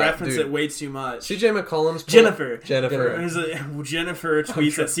because I reference it way too much. CJ McCollum's Jennifer. Jennifer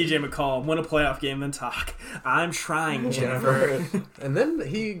tweets at CJ McCollum, win a playoff game, then talk. I'm trying, Jennifer. And then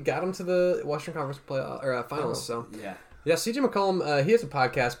he got him to the Western Conference finals. So yeah, CJ McCollum. He has a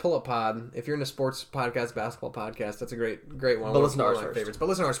podcast, Pull Up Pod. If you're into sports podcast, basketball podcast, that's a great one. But listen to ours first. Favorites. But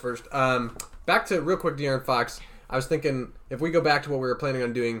listen to ours first. Back to real quick, De'Aaron Fox. I was thinking if we go back to what we were planning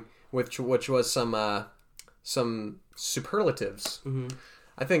on doing, which was some superlatives. Mm-hmm.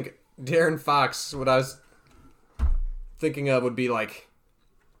 I think De'Aaron Fox, what I was thinking of would be like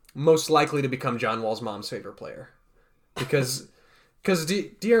most likely to become John Wall's mom's favorite player, because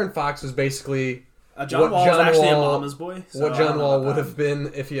De'Aaron Fox was basically John Wall was actually a mama's boy. So what John Wall would have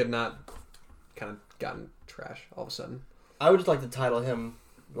been if he had not kind of gotten trash all of a sudden. I would just like to title him,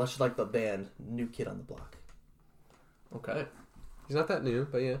 much like the band, New Kid on the Block. Okay. He's not that new,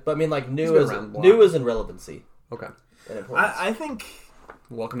 but yeah. But I mean, like, new is in relevancy. Okay. And importance. I think...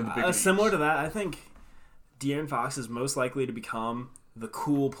 Welcome to the big leagues. Similar to that, I think De'Aaron Fox is most likely to become the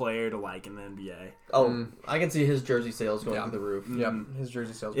cool player to like in the NBA. Oh, I can see his jersey sales going through the roof. Yep, his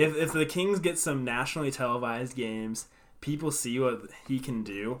jersey sales. If the Kings get some nationally televised games, people see what he can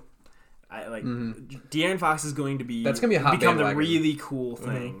do. De'Aaron Fox is going to be become the really cool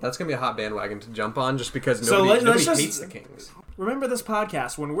thing. That's going to be a hot bandwagon to jump on just because nobody hates the Kings. Remember this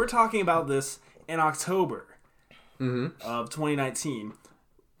podcast when we're talking about this in October of 2019.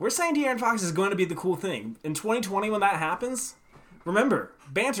 We're saying De'Aaron Fox is going to be the cool thing. In 2020 when that happens, remember,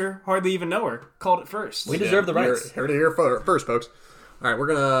 Banter, hardly even know her, called it first. We deserve the rights. Heard it here first, folks. All right, we're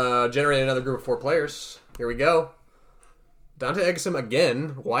going to generate another group of 4 players. Here we go. Dante Exum again.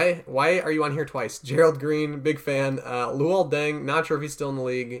 Why are you on here twice? Gerald Green, big fan. Luol Deng, not sure if he's still in the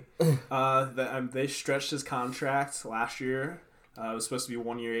league. They stretched his contract last year. It was supposed to be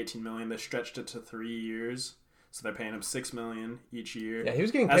 1 year, $18 million. They stretched it to 3 years, so they're paying him $6 million each year. Yeah, he was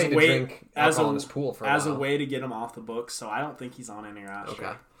getting paid to drink alcohol in his pool for a while. As a way to get him off the books, so I don't think he's on any roster.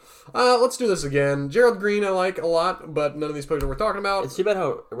 Okay. Let's do this again. Gerald Green I like a lot, but none of these players that we're talking about. It's too bad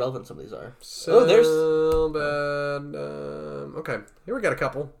how irrelevant some of these are. So bad. Okay, here we got a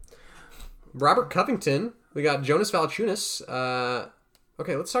couple. Robert Covington. We got Jonas Valanciunas.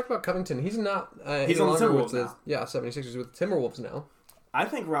 Okay, let's talk about Covington. He's not. He's on the Timberwolves now. Yeah, 76ers with the Timberwolves now. I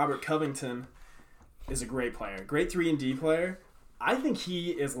think Robert Covington is a great player. Great 3-and-D player. I think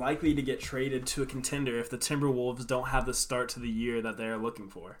he is likely to get traded to a contender if the Timberwolves don't have the start to the year that they're looking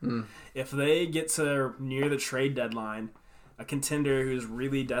for. If they get to near the trade deadline, a contender who's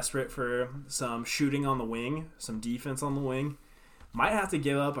really desperate for some shooting on the wing, some defense on the wing, might have to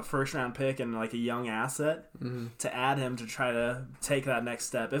give up a first-round pick and like a young asset to add him to try to take that next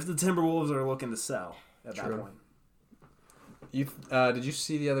step if the Timberwolves are looking to sell at that point. Did you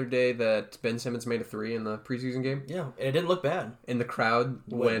see the other day that Ben Simmons made a 3 in the preseason game? Yeah, and it didn't look bad. And the crowd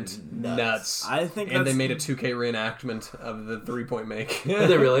went nuts. I think and they made a 2K reenactment of the 3-point make. Did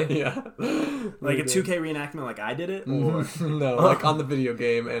they really? Yeah. Like a 2K reenactment like I did it? Or... No, like on the video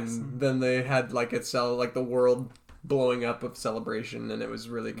game. And then they had like the world blowing up of celebration, and it was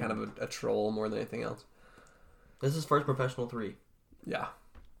really kind of a troll more than anything else. This is his first professional 3. Yeah.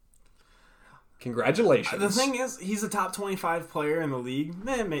 Congratulations. The thing is, he's a top 25 player in the league.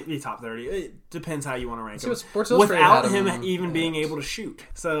 Maybe top 30. It depends how you want to rank him. Without him even being able to shoot.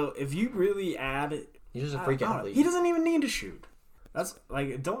 So if you really add... He's just a freak athlete. He doesn't even need to shoot. That's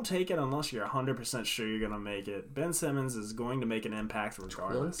like, don't take it unless you're 100% sure you're going to make it. Ben Simmons is going to make an impact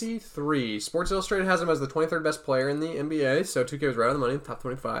regardless. 23. Sports Illustrated has him as the 23rd best player in the NBA, so 2K was right on the money, top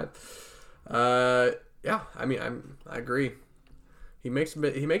 25. Yeah, I mean, I agree. He makes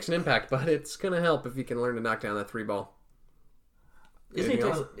an impact, but it's going to help if he can learn to knock down that 3 ball.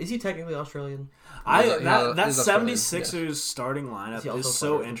 Is he technically Australian? That 76ers starting lineup is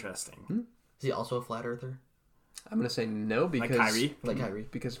so interesting. Is he also a flat earther? I'm going to say no because... Like Kyrie?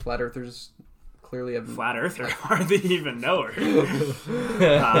 Because flat earthers clearly have... Flat earther? Hardly even know her.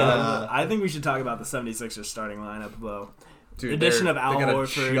 I think we should talk about the 76ers starting lineup, though. Dude, addition of Al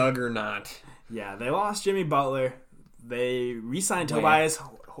Horford. Juggernaut. Yeah, they lost Jimmy Butler. They re-signed Tobias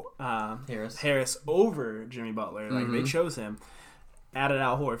Harris over Jimmy Butler. Like, they chose him. Added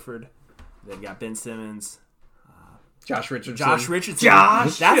Al Horford. They've got Ben Simmons. Josh Richardson. That's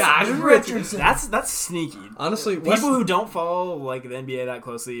sneaky. Honestly, people who don't follow like the NBA that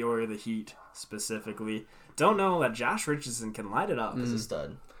closely or the Heat specifically don't know that Josh Richardson can light it up. He's a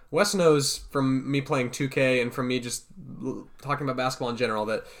stud. Wes knows from me playing 2K and from me just talking about basketball in general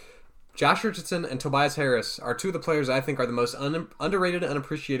that Josh Richardson and Tobias Harris are two of the players I think are the most underrated and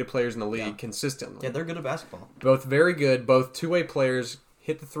unappreciated players in the league consistently. Yeah, they're good at basketball. Both very good, both two-way players,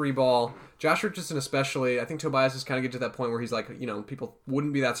 hit the three ball. Josh Richardson especially, I think Tobias is kind of get to that point where he's like, people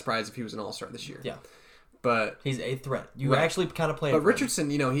wouldn't be that surprised if he was an all-star this year. Yeah. But he's a threat. You actually kind of play. But Richardson,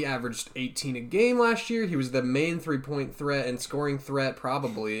 he averaged 18 a game last year. He was the main three-point threat and scoring threat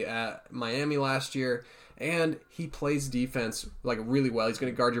probably at Miami last year. And he plays defense like really well. He's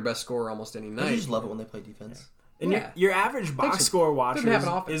going to guard your best scorer almost any night. I just love it when they play defense. Yeah. And your average box score watcher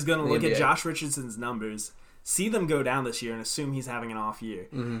is going to look at Josh Richardson's numbers, see them go down this year, and assume he's having an off year.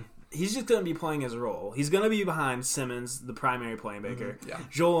 Mm-hmm. He's just going to be playing his role. He's going to be behind Simmons, the primary playmaker. Mm-hmm. Yeah.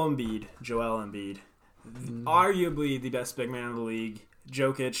 Joel Embiid, arguably the best big man in the league.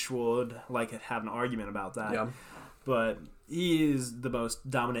 Jokic would have an argument about that. Yeah. But he is the most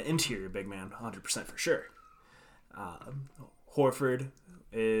dominant interior big man, 100% for sure. Horford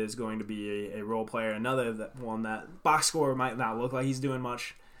is going to be a role player. Another one that box score might not look like he's doing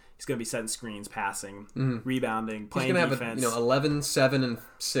much. He's going to be setting screens, passing, rebounding, playing defense. He's going to have 11, 7, and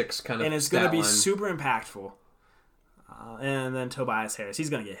 6 kind of. And it's going to be super impactful. And then Tobias Harris,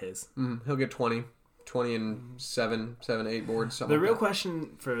 he's going to get his. He'll get 20 and 7, 8 boards. The real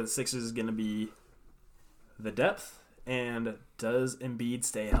question for the Sixers is going to be the depth. And does Embiid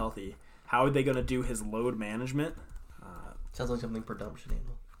stay healthy? How are they going to do his load management? Sounds like something per dump should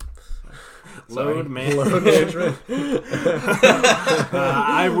handle. Load management.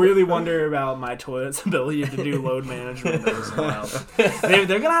 I really wonder about my toilet's ability to do load management as well. They're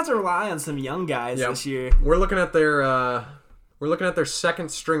going to have to rely on some young guys this year. We're looking at their second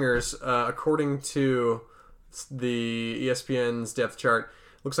stringers according to the ESPN's depth chart.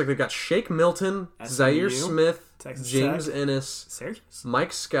 Looks like they've got Shake Milton, Zaire Smith, Texas James Tech. Ennis, Syracuse?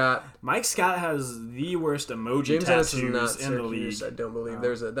 Mike Scott. Mike Scott has the worst emoji James tattoos Ennis is not in the league. I don't believe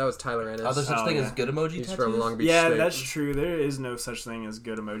that was Tyler Ennis. Oh, there's such thing as good emoji He's tattoos? from Long Beach State. That's true. There is no such thing as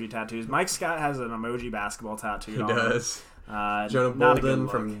good emoji tattoos. Mike Scott has an emoji basketball tattoo. He does. Jonah Bolden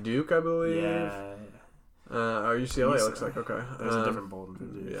from Duke, I believe. Yeah. UCLA looks like okay. There's a different Bolden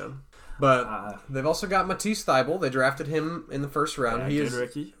from Duke. Yeah. But they've also got Matisse Thybulle. They drafted him in the first round. He is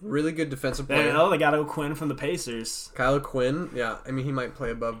rookie. Really good defensive player. They got O'Quinn from the Pacers. Kyle O'Quinn, yeah. I mean, he might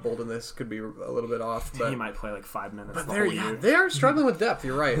play above Bolden. This could be a little bit off. But he might play like 5 minutes but the whole year. They are struggling with depth.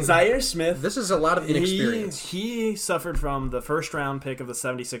 You're right. Zaire Smith. This is a lot of inexperience. He suffered from the first-round pick of the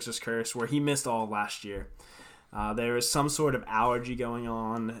 76ers curse where he missed all last year. There was some sort of allergy going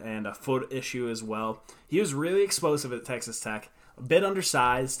on and a foot issue as well. He was really explosive at Texas Tech. A bit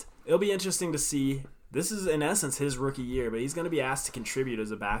undersized. It'll be interesting to see. This is, in essence, his rookie year, but he's going to be asked to contribute as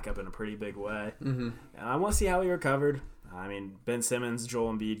a backup in a pretty big way. Mm-hmm. And I want to see how he recovered. I mean, Ben Simmons,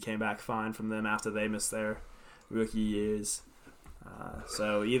 Joel Embiid came back fine from them after they missed their rookie years.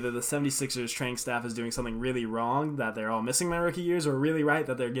 So either the 76ers training staff is doing something really wrong, that they're all missing their rookie years, or really right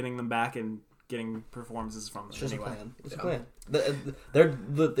that they're getting them back and getting performances from them. It's anyway. It's a plan. They're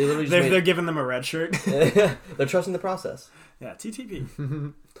literally they're giving them a red shirt. They're trusting the process. Yeah,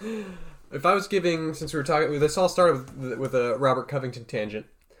 TTP. If I was giving, since we were talking, this all started with a Robert Covington tangent.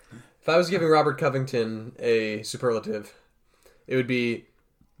 If I was giving Robert Covington a superlative, it would be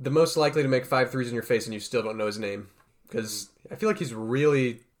the most likely to make 5 threes in your face and you still don't know his name. Because I feel like he's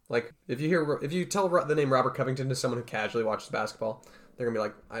really, like, if you tell the name Robert Covington to someone who casually watches basketball, they're going to be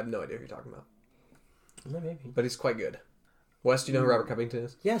like, I have no idea who you're talking about. Maybe. But he's quite good. Wes, do you know who Robert Covington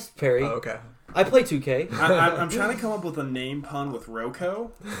is? Yes, Perry. Oh, okay. I play 2K. I'm trying to come up with a name pun with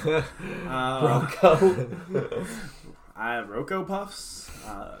Rocco. Rocco. I have Rocco Puffs.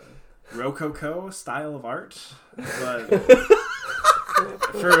 Rococo style of art. But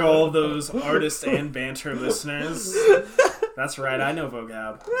for all those artist and banter listeners, that's right, I know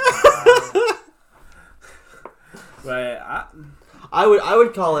vocab. But I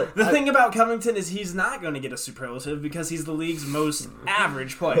would call it. The thing about Covington is he's not going to get a superlative because he's the league's most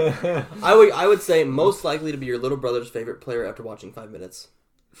average player. I would say most likely to be your little brother's favorite player after watching 5 minutes.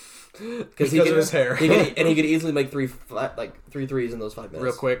 Because of his hair. He could easily make three threes in those 5 minutes.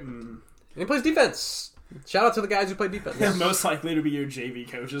 Real quick. And he plays defense. Shout out to the guys who play defense. Most likely to be your JV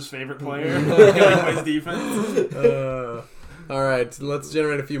coach's favorite player. He plays defense. All right, let's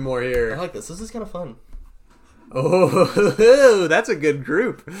generate a few more here. I like this. This is kind of fun. Oh, that's a good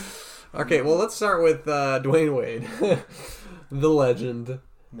group. Okay, well, let's start with Dwayne Wade, the legend.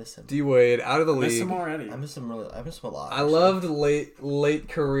 Miss him. D Wade out of the league. Miss him already. I miss him really. I miss him a lot. I loved late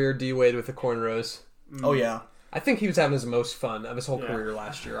career D Wade with the cornrows. Oh yeah. I think he was having his most fun of his whole career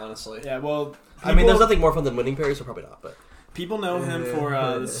last year, honestly. Yeah, well, I mean, there's nothing more fun than winning Perry, so probably not. But people know him for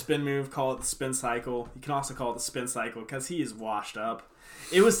the spin move. Call it the spin cycle. You can also call it the spin cycle because he is washed up.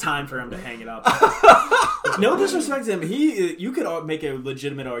 It was time for him to hang it up. No disrespect to him. You could make a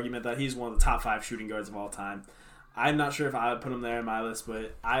legitimate argument that he's one of the top 5 shooting guards of all time. I'm not sure if I would put him there in my list,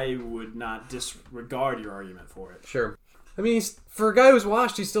 but I would not disregard your argument for it. Sure. I mean, for a guy who's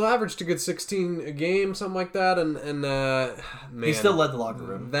washed, he still averaged a good 16 a game, something like that, and man, he still led the locker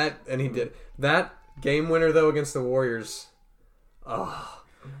room. He did that game winner though against the Warriors. Oh,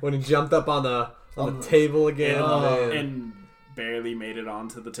 when he jumped up on the table again, and barely made it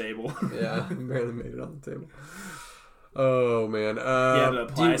onto the table. Yeah, barely made it on the table. Oh man, he had to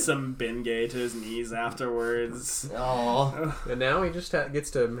apply some Bengay to his knees afterwards. Oh, and now he just gets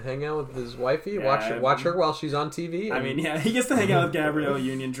to hang out with his wifey, watch her while she's on TV. I mean, he gets to hang out with Gabrielle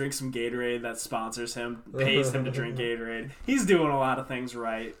Union, drink some Gatorade that sponsors him, pays him to drink Gatorade. He's doing a lot of things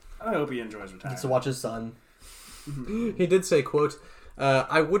right. I hope he enjoys retirement. Gets to watch his son. He did say, "quote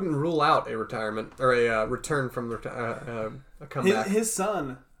I wouldn't rule out a retirement or a return from a comeback." His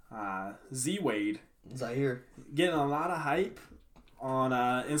son, Z Wade. Zaire. Getting a lot of hype on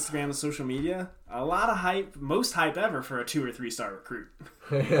Instagram and social media. A lot of hype, most hype ever for a 2 or 3 star recruit.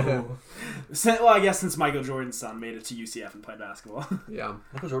 Well, I guess since Michael Jordan's son made it to UCF and played basketball. Yeah.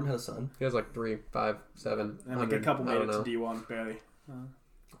 Michael Jordan had a son. He has like 3, 5, 7. And like a couple made it to D1, barely.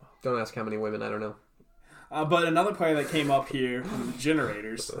 Don't ask how many women, I don't know. But another player that came up here from the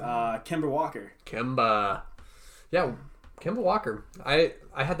generators, Kemba Walker. Kemba. Yeah, Kemba Walker. I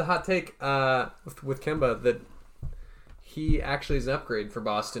had the hot take with Kemba that he actually is an upgrade for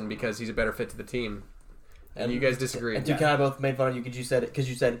Boston because he's a better fit to the team. And you guys disagree. And you kind of both made fun of you because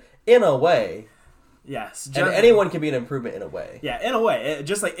you said in a way. Yes. And anyone can be an improvement in a way. Yeah, in a way.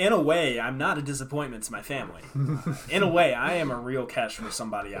 Just like in a way, I'm not a disappointment to my family. In a way, I am a real catch for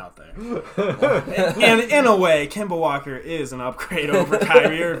somebody out there. And in a way, Kemba Walker is an upgrade over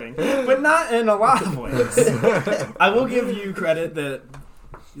Kyrie Irving. But not in a lot of ways. I will give you credit that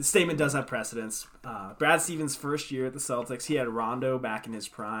the statement does have precedence. Brad Stevens' first year at the Celtics, he had Rondo back in his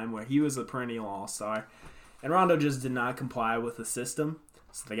prime where he was a perennial all-star. And Rondo just did not comply with the system.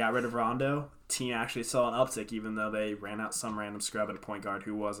 So they got rid of Rondo. Team actually saw an uptick, even though they ran out some random scrub at a point guard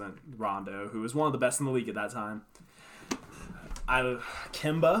who wasn't Rondo, who was one of the best in the league at that time.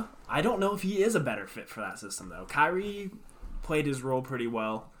 Kemba, I don't know if he is a better fit for that system, though. Kyrie played his role pretty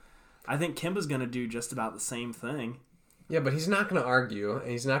well. I think Kemba's going to do just about the same thing. Yeah, but he's not going to argue.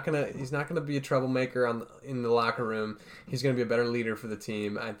 He's not going to be a troublemaker in the locker room. He's going to be a better leader for the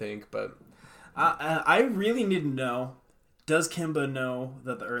team, I think. But I really need to know. Does Kemba know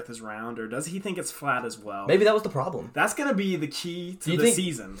that the Earth is round, or does he think it's flat as well? Maybe that was the problem. That's going to be the key to the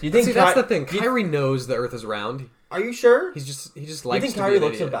season. Do you think that's the thing? Kyrie knows the Earth is round. Are you sure? He just likes. You think Kyrie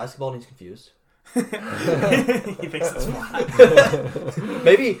looks at basketball and he's confused? He thinks it's flat.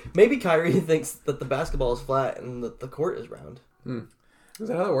 maybe Kyrie thinks that the basketball is flat and that the court is round. Is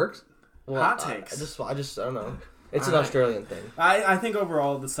that how that works? Well, hot takes. I don't know. It's an Australian thing. I think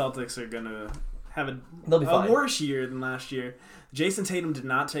overall the Celtics are gonna have a worse year than last year. Jason Tatum did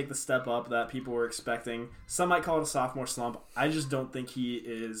not take the step up that people were expecting. Some might call it a sophomore slump. I just don't think he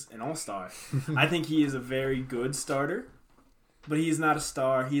is an all-star. I think he is a very good starter, but he's not a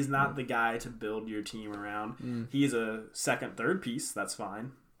star. He's not the guy to build your team around. He is a second, third piece. That's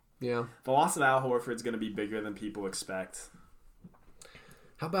fine. Yeah. The loss of Al Horford's going to be bigger than people expect.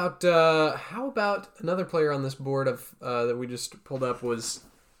 How about another player on this board of that we just pulled up was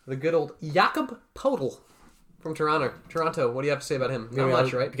the good old Jakob Poeltl from Toronto. What do you have to say about him? Not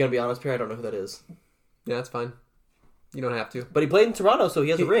much, right? Gonna be honest, Pierre, I don't know who that is. Yeah, that's fine. You don't have to. But he played in Toronto, so he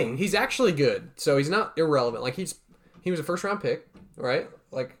has a ring. He's actually good, so he's not irrelevant. Like he was a first round pick, right?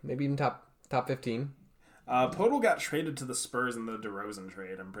 Like maybe even top 15. Poeltl got traded to the Spurs in the DeRozan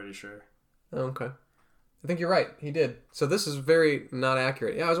trade, I'm pretty sure. Oh, okay. I think you're right. He did. So this is very not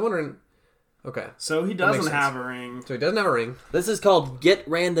accurate. Yeah, I was wondering Okay. So he doesn't have a ring. So he doesn't have a ring. This is called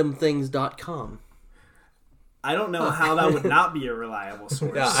GetRandomThings.com. I don't know how that would not be a reliable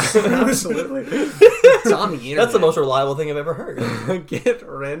source. Yeah, absolutely. It's on the internet. That's the most reliable thing I've ever heard.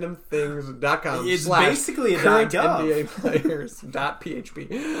 GetRandomThings.com. It's basically a current .gov. NBA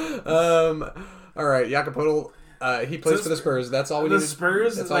players.php. All right, Jakob Poeltl. He plays for the Spurs. That's all we need. The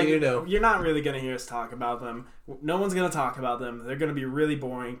Spurs. That's all you need to know. You're not really going to hear us talk about them. No one's going to talk about them. They're going to be really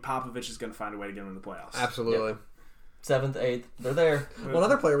boring. Popovich is going to find a way to get them in the playoffs. Absolutely. Yep. 7th, 8th, they're there. One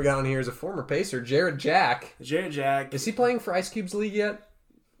other player we got on here is a former Pacer, Jarrett Jack. Jarrett Jack. Is he playing for Ice Cube's league yet?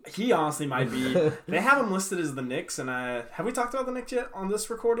 He honestly might be. They have him listed as the Knicks, and have we talked about the Knicks yet on this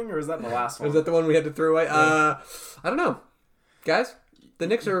recording, or is that the last one? Is that the one we had to throw away? I don't know. Guys, the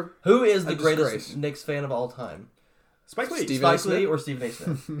Knicks are Who is the greatest Knicks fan of all time? Spike Lee. Spike Lee or Stephen A.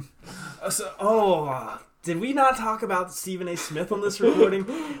 Smith? Did we not talk about Stephen A. Smith on this recording?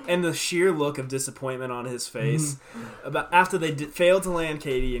 And the sheer look of disappointment on his face about after they failed to land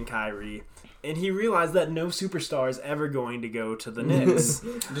KD and Kyrie, and he realized that no superstar is ever going to go to the Knicks.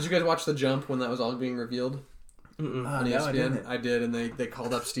 Did you guys watch The Jump when that was all being revealed? On ESPN? I did, and they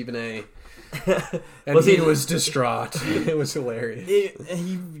called up Stephen A. And he was distraught. It was hilarious.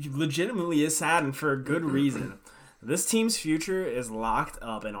 He legitimately is saddened for a good reason. This team's future is locked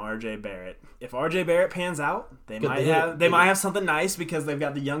up in R.J. Barrett. If R.J. Barrett pans out, they might have something nice because they've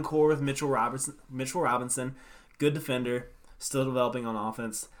got the young core with Mitchell Robinson, good defender, still developing on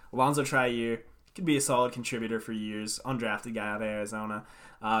offense. Alonzo Trier could be a solid contributor for years, undrafted guy out of Arizona.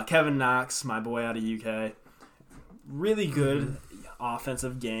 Kevin Knox, my boy out of UK, really good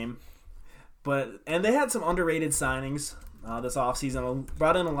offensive game. And they had some underrated signings this offseason.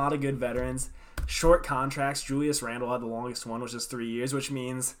 Brought in a lot of good veterans. Short contracts. Julius Randle had the longest one, which is 3 years, which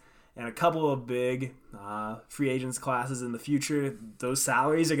means and a couple of big free agents classes in the future, those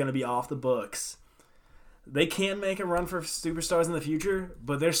salaries are going to be off the books. They can make a run for superstars in the future,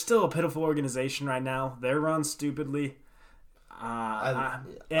 but they're still a pitiful organization right now. They're run stupidly. I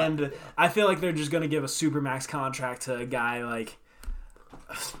feel like they're just going to give a supermax contract to a guy like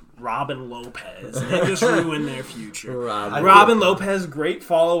Robin Lopez and just ruin their future. Robin Lopez, great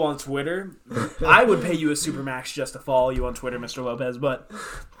follow on Twitter. I would pay you a supermax just to follow you on Twitter, Mr. Lopez, but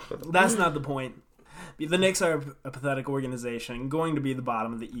that's not the point. The Knicks are a pathetic organization, going to be the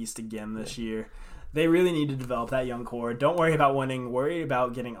bottom of the East again this year. They really need to develop that young core. Don't worry about winning. Worry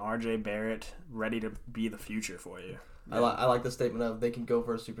about getting R.J. Barrett ready to be the future for you. I like the statement of they can go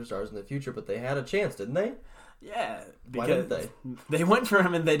for superstars in the future, but they had a chance, didn't they? Yeah. Why didn't they? They went for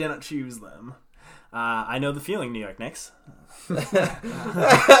him and they didn't choose them. I know the feeling, New York Knicks.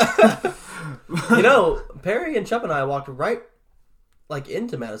 Perry and Chubb and I walked right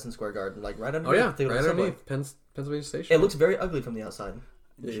into Madison Square Garden, right underneath. Oh yeah, right underneath Pennsylvania Station. It looks very ugly from the outside.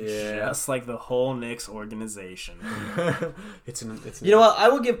 Yeah. Just like the whole Knicks organization. You know what? I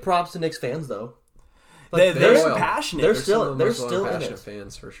will give props to Knicks fans though. They're passionate. They're still passionate in it.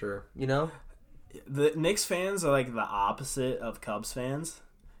 fans for sure. You know, the Knicks fans are like the opposite of Cubs fans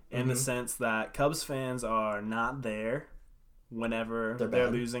in the sense that Cubs fans are not there whenever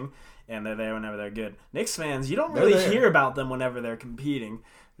they're losing, and they're there whenever they're good. Knicks fans, you don't really hear about them whenever they're competing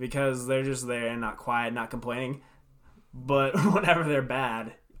because they're just there and not quiet, not complaining. But whenever they're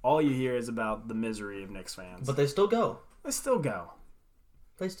bad, all you hear is about the misery of Knicks fans. But they still go. They still go.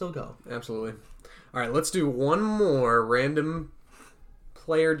 Absolutely. All right, let's do one more random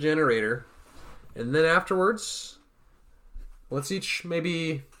player generator. And then afterwards, let's each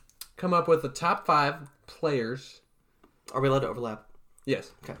maybe come up with the top 5 players. Are we allowed to overlap?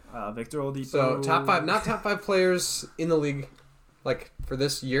 Yes. Okay. Victor Oladipo. So top 5, not top 5 players in the league, like for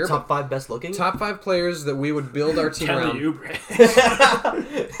this year. Top 5 best looking? Top 5 players that we would build our team around.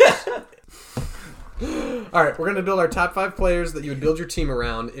 All right, we're going to build our top 5 players that you would build your team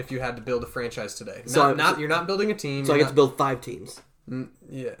around if you had to build a franchise today. You're not building a team. So I get to build 5 teams.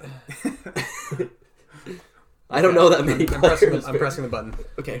 Yeah. I don't know that many players. I'm pressing the button.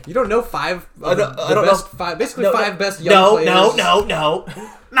 Okay. You don't know 5 I don't know. 5, basically 5 best young players. No.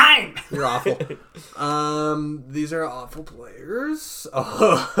 9! You're awful. These are awful players.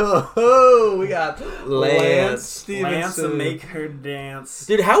 Oh, we got Lance Stevenson. Lance and make her dance.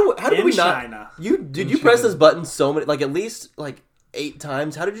 Dude, how did we not? China. You press this button so many, at least 8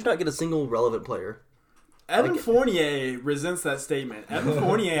 times. How did you not get a single relevant player? Evan Fournier resents that statement. Evan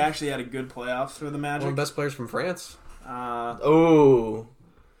Fournier actually had a good playoffs for the Magic. One of the best players from France.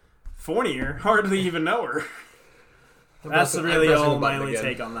 Fournier, hardly even know her. That's really my only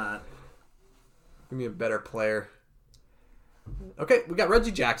take on that. Give me a better player. Okay, we got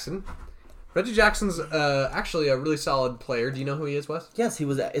Reggie Jackson. Reggie Jackson's actually a really solid player. Do you know who he is, Wes? Yes, he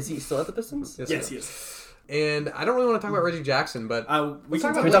was. Is he still at the Pistons? Yes, he is. And I don't really want to talk about Reggie Jackson, but we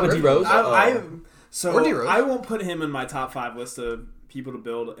can talk about D-Rose. I won't put him in my top 5 list of people to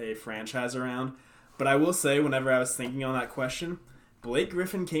build a franchise around. But I will say, whenever I was thinking on that question, Blake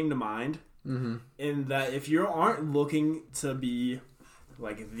Griffin came to mind. Mm-hmm. In that, if you aren't looking to be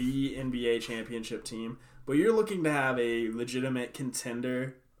like the NBA championship team, but you're looking to have a legitimate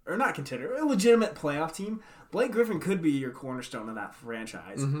contender, or not contender, a legitimate playoff team, Blake Griffin could be your cornerstone of that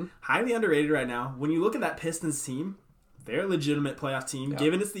franchise. Mm-hmm. Highly underrated right now. When you look at that Pistons team, they're a legitimate playoff team,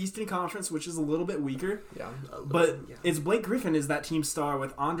 given it's the Eastern Conference, which is a little bit weaker. Yeah, but it's Blake Griffin is that team star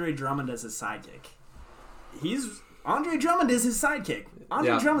with Andre Drummond as his sidekick. Andre Drummond is his sidekick.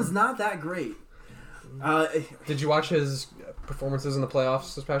 Andre Drummond's not that great. Did you watch his performances in the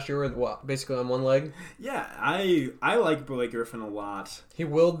playoffs this past year? Basically on one leg. Yeah, I like Blake Griffin a lot. He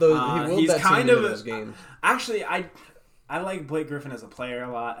willed those. He's that kind of those games. Actually, I like Blake Griffin as a player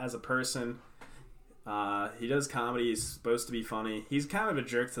a lot. As a person, he does comedy. He's supposed to be funny. He's kind of a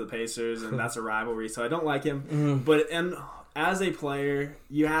jerk to the Pacers, and that's a rivalry, so I don't like him. Mm-hmm. But as a player,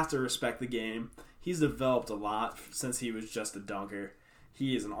 you have to respect the game. He's developed a lot since he was just a dunker.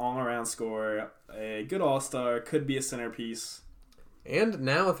 He is an all-around scorer, a good all-star, could be a centerpiece. And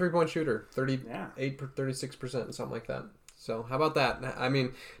now a three-point shooter, 36%, something like that. So how about that? I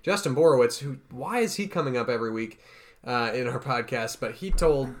mean, Justin Borowitz, why is he coming up every week in our podcast? But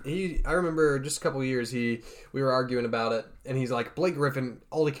I remember just a couple of years, we were arguing about it, and he's like, Blake Griffin,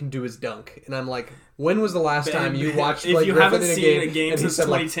 all he can do is dunk. And I'm like, when was the last time you watched Blake Griffin in a game? And since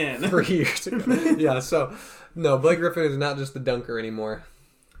 2010. Like 3 years ago. Yeah, so no, Blake Griffin is not just the dunker anymore.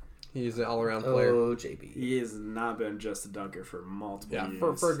 He's an all-around player. Oh, JB. He has not been just a dunker for multiple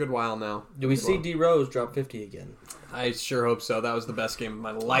years. For a good while now. Do we see D Rose drop 50 again? I sure hope so. That was the best game of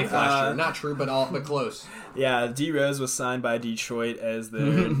my life last year. Not true, but close. Yeah, D Rose was signed by Detroit as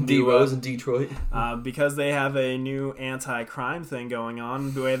the D Rose in Detroit because they have a new anti-crime thing going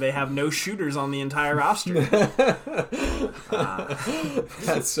on, where they have no shooters on the entire roster.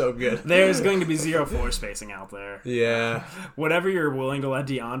 That's so good. There's going to be zero floor spacing out there. Yeah, whatever you're willing to let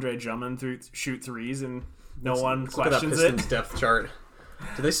DeAndre Drummond shoot threes and no one questions it. Look at that Pistons depth chart.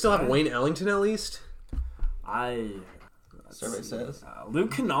 Do they still have Wayne Ellington at least? Survey says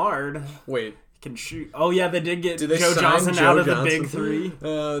Luke Kennard. Wait, can shoot. Oh yeah, they did get Joe Johnson out of the big three.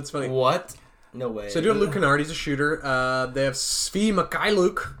 That's funny. What? No way. So do have Luke Kennard. He's a shooter. They have Svi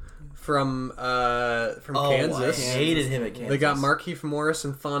Mykhailiuk from Kansas. I hated him at Kansas. They got Markieff Morris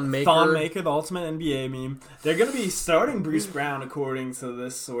and Thon Maker. Thon Maker, the ultimate NBA meme. They're going to be starting Bruce Brown, according to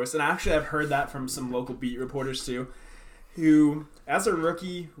this source. And actually, I've heard that from some local beat reporters too, who, as a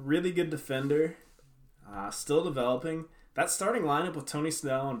rookie, really good defender, still developing. That starting lineup with Tony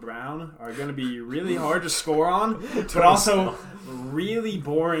Snell and Brown are going to be really hard to score on, but also really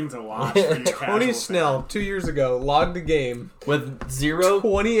boring to watch. Tony Snell, 2 years ago, logged a game with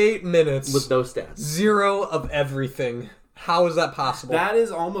 28 minutes. With no stats. 0 of everything. How is that possible? That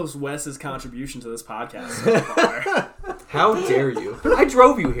is almost Wes's contribution to this podcast so far. How dare you? I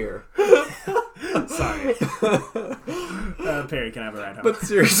drove you here. Sorry. Perry can have a ride home. But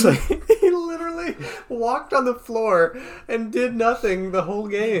seriously, he literally walked on the floor and did nothing the whole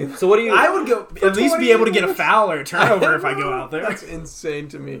game. So what do you... I would go at least be able to get a foul or a turnover if I go out there. That's insane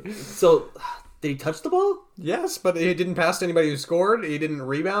to me. So... Did he touch the ball? Yes, but he didn't pass to anybody who scored. He didn't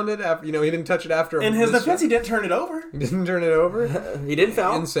rebound it. After, he didn't touch it after. In his defense, he didn't turn it over. He didn't turn it over. He didn't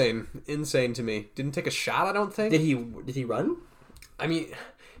foul. Insane to me. Didn't take a shot. I don't think. Did he run? I mean,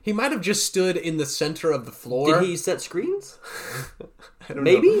 he might have just stood in the center of the floor. Did he set screens? I don't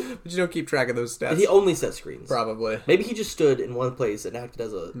know. But you don't keep track of those stats. Did he only set screens? Probably. Maybe he just stood in one place and acted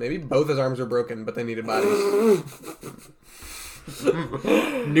as a... Maybe both his arms were broken, but they needed bodies.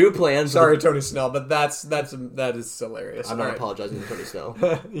 New plans. Sorry, Tony Snell, but that is hilarious. I'm not apologizing to Tony Snell.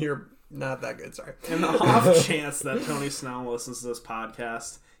 You're not that good. Sorry. In the off chance that Tony Snell listens to this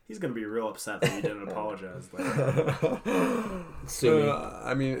podcast, he's going to be real upset that you didn't apologize.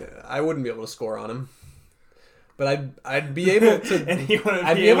 I mean, I wouldn't be able to score on him, but I'd be able to. And he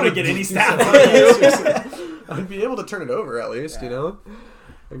wouldn't be able to get any stats on you. I'd be able to turn it over at least, and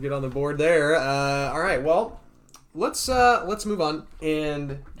get on the board there. All right, well. Let's move on,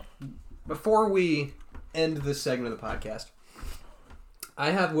 and before we end this segment of the podcast,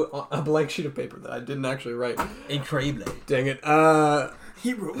 I have a blank sheet of paper that I didn't actually write. Incredibly. Dang it.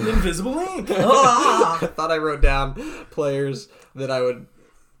 He wrote in invisible ink. I thought I wrote down players that I would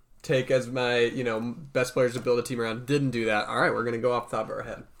take as my, best players to build a team around. Didn't do that. All right, we're going to go off the top of our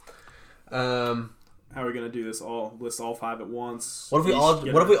head. How are we gonna do this? List all 5 at once. What if we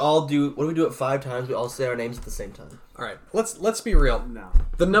all do it 5 times? We all say our names at the same time. All right, let's be real. No.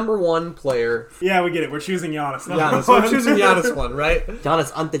 The number 1 player. Yeah, we get it. We're choosing Giannis. Giannis. We're choosing Giannis one, right?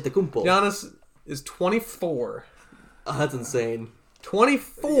 Giannis Antetokounmpo. Giannis is 24. Oh, that's insane.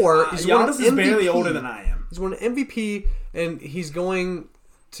 24. Giannis is barely older than I am. He's won an MVP, and he's going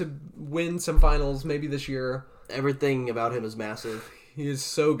to win some finals maybe this year. Everything about him is massive. He is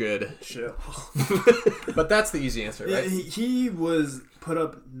so good. Shit. But that's the easy answer, right? Yeah, he was put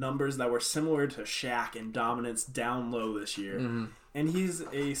up numbers that were similar to Shaq in dominance down low this year. Mm-hmm. And he's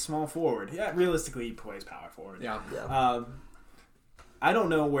a small forward. Yeah, realistically, he plays power forward. Yeah. I don't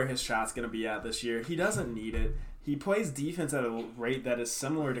know where his shot's going to be at this year. He doesn't need it. He plays defense at a rate that is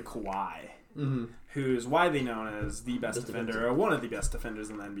similar to Kawhi, who's widely known as the best defender, or one of the best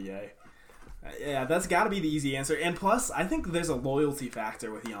defenders in the NBA. Yeah, that's got to be the easy answer. And plus, I think there's a loyalty factor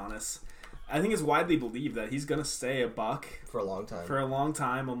with Giannis. I think it's widely believed that he's going to stay a Buck for a long time. For a long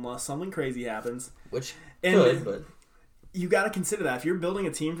time, unless something crazy happens. Which could, but you got to consider that if you're building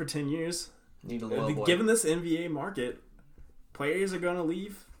a team for 10 years, need a loyal boy. Given this NBA market, players are going to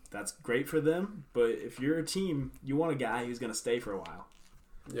leave. That's great for them. But if you're a team, you want a guy who's going to stay for a while.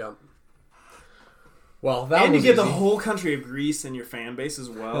 Yeah. Well, that and was you get easy. the whole country of Greece in your fan base as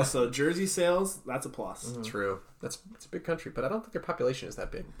well. So jersey sales, that's a plus. Mm-hmm. True. It's a big country, but I don't think their population is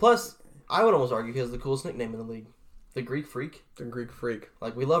that big. Plus, I would almost argue he has the coolest nickname in the league. The Greek Freak. The Greek Freak.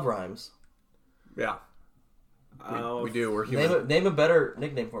 Like, we love rhymes. Yeah. We do. We're human. Name a better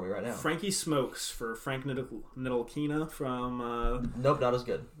nickname for me right now. Frankie Smokes for Frank Ntilikina from... Nope, not as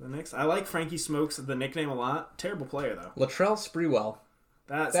good. The Knicks. I like Frankie Smokes, the nickname, a lot. Terrible player, though. Latrell Sprewell.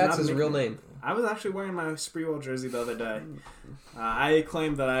 That's his real name. I was actually wearing my Sprewell jersey the other day. I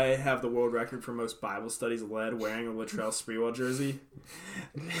claim that I have the world record for most Bible studies led wearing a Latrell Sprewell jersey.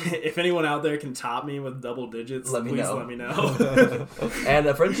 If anyone out there can top me with double digits, please let me know. And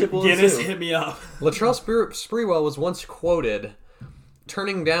a friendship will Guinness, ensue. hit me up. Latrell Sprewell was once quoted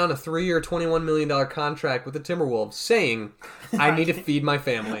turning down a 3-year, $21 million contract with the Timberwolves, saying, I need to feed my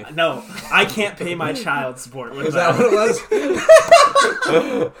family. No, I can't pay my child support. Is that what it was?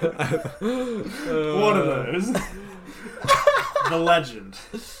 One of those. The legend.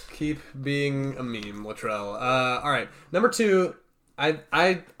 Keep being a meme, Latrell. All right, number 2.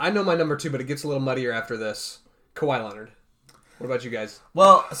 I know my number 2, but it gets a little muddier after this. Kawhi Leonard. What about you guys?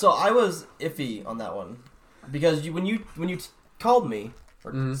 Well, so I was iffy on that one because when you called me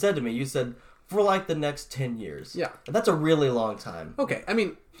or said to me, you said for like the next 10 years. Yeah, and that's a really long time. Okay, I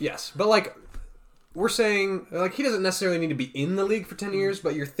mean yes, but like we're saying, like he doesn't necessarily need to be in the league for 10 years,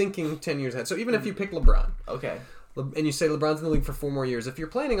 but you're thinking 10 years ahead. So even if you pick LeBron, okay, and you say LeBron's in the league for 4 more years, if you're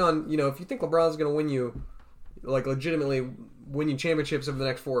planning on, if you think LeBron's going to win you, like legitimately win you championships over the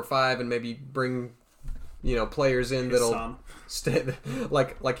next 4 or 5, and maybe bring, players in that'll stay,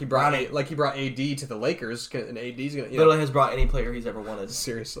 like he brought AD to the Lakers, and AD's going to literally has brought any player he's ever wanted.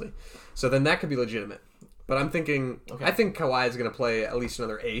 Seriously, so then that could be legitimate. But I'm thinking, I think Kawhi is going to play at least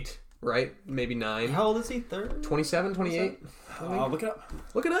another 8. Right? Maybe 9. How old is he? 27, 28? Look it up.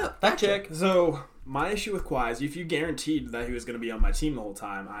 Look it up. Fact check. So, my issue with Kawhi is if you guaranteed that he was going to be on my team the whole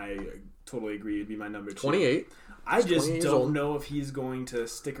time, I totally agree he'd be my number 2. 28. I just don't know if he's going to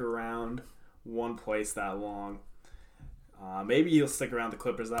stick around one place that long. Maybe he'll stick around the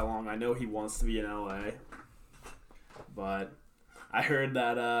Clippers that long. I know he wants to be in LA. But I heard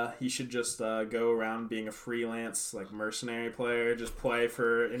that he should just go around being a freelance, like mercenary player, just play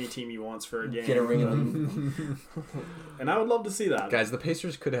for any team he wants for a game. Get a ring in him. And I would love to see that. Guys, the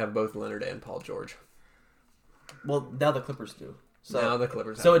Pacers could have both Leonard and Paul George. Well, now the Clippers do. So now the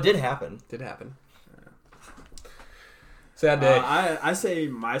Clippers. So it did happen. Did happen. Sad day. I say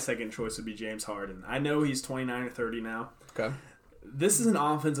my second choice would be James Harden. I know he's 29 or 30 now. Okay. This is an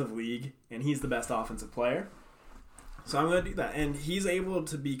offensive league, and he's the best offensive player. So I'm going to do that. And he's able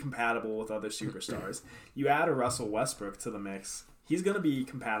to be compatible with other superstars. You add a Russell Westbrook to the mix, he's going to be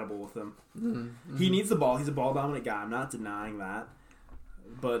compatible with them. Mm-hmm. He needs the ball. He's a ball-dominant guy. I'm not denying that.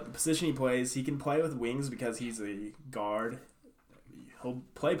 But the position he plays, he can play with wings because he's a guard. He'll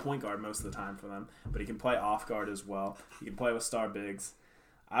play point guard most of the time for them, but he can play off guard as well. He can play with star bigs.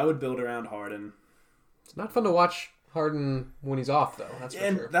 I would build around Harden. It's not fun to watch Harden when he's off, though. That's for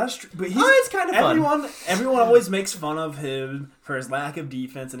sure. That's true. But it's kind of fun. Everyone always makes fun of him for his lack of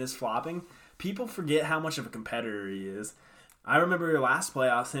defense and his flopping. People forget how much of a competitor he is. I remember your last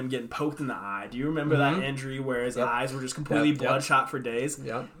playoffs, him getting poked in the eye. Do you remember that injury where his eyes were just completely bloodshot for days?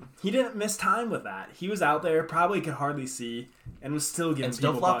 Yep. He didn't miss time with that. He was out there, probably could hardly see, and was still getting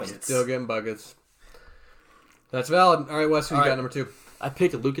people buckets. Still getting buckets. That's valid. All right, Wes, who you got number 2? I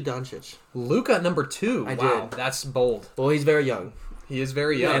picked Luka Doncic. Luka number 2. I wow, did. That's bold. Well, he's very young. He is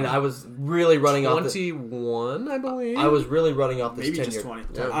very young. And I was really running 21, I believe. I was really running off this maybe tenure. just 20.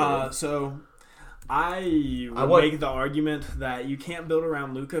 Yeah. So I would make the argument that you can't build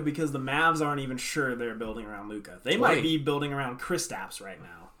around Luka because the Mavs aren't even sure they're building around Luka. They might be building around Kristaps right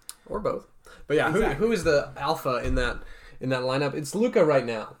now, or both. But yeah, exactly. who is the alpha in that lineup? It's Luka right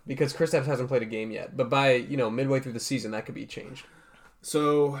now because Kristaps hasn't played a game yet. But by midway through the season, that could be changed.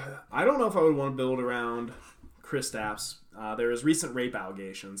 So I don't know if I would want to build around Kristaps. There is recent rape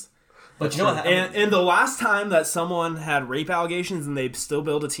allegations. But you know what? And the last time that someone had rape allegations and they still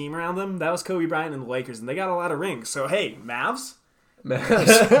built a team around them, that was Kobe Bryant and the Lakers, and they got a lot of rings. So hey, Mavs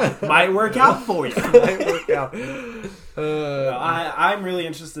might work out for you. Might work out. I'm really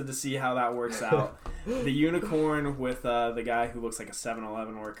interested to see how that works out. The unicorn with the guy who looks like a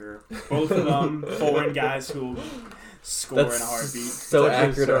 7-Eleven worker. Both of them foreign guys who score in a heartbeat. So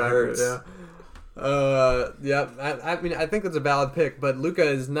accurate, it hurts. Yeah. I mean, I think that's a valid pick, but Luka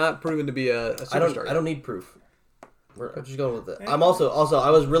is not proven to be a superstar. I don't need proof. I'm just going with it. I'm also I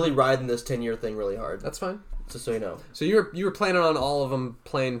was really riding this 10-year thing really hard. That's fine. Just so you know. So you were planning on all of them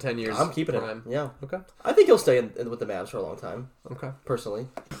playing 10 years. I'm keeping prime. it. Yeah. Okay. I think he'll stay with the Mavs for a long time. Okay. Personally.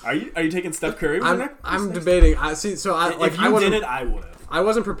 Are you taking Steph Curry? I'm debating. If you did it, I would have. I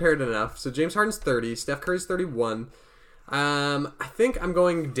wasn't prepared enough. So James Harden's 30. Steph Curry's 31. I think I'm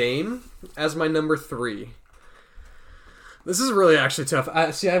going Dame as my number 3. This is really actually tough. I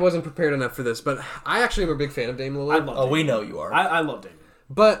wasn't prepared enough for this, but I actually am a big fan of Dame Lillard. We know you are. I love Dame.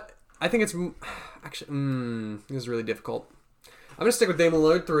 But I think it's actually this is really difficult. I'm gonna stick with Dame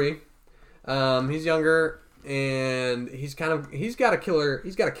Lillard 3. He's younger and he's got a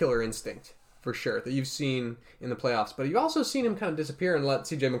killer instinct for sure that you've seen in the playoffs. But you've also seen him kind of disappear and let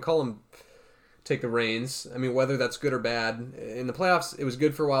CJ McCollum take the reins. I mean, whether that's good or bad. In the playoffs, it was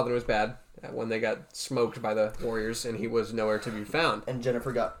good for a while, then it was bad when they got smoked by the Warriors, and he was nowhere to be found. And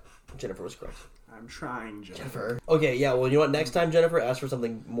Jennifer was correct. I'm trying, Jennifer. Okay, yeah, well, you know what? Next time, Jennifer, ask for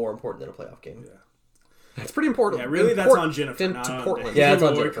something more important than a playoff game. Yeah. That's pretty important. Yeah, really, that's on Jennifer, not to on Portland. Yeah, it's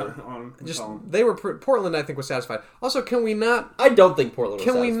on Jennifer. Portland, I think, was satisfied. Also, can we not... I don't think Portland was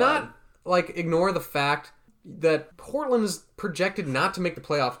satisfied. Can we not, ignore the fact that Portland is projected not to make the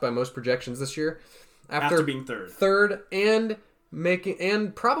playoffs by most projections this year? After being third. Third, and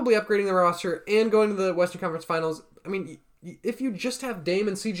probably upgrading the roster and going to the Western Conference Finals. I mean, if you just have Dame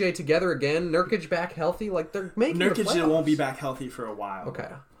and CJ together again, Nurkic back healthy, they're making the playoffs. Nurkic won't be back healthy for a while. Okay.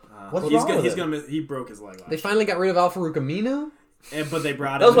 He broke his leg last They finally got rid of Al-Farouq Aminu. But they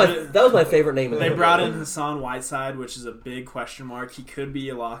brought that was my favorite name. They brought in Hassan Whiteside, which is a big question mark. He could be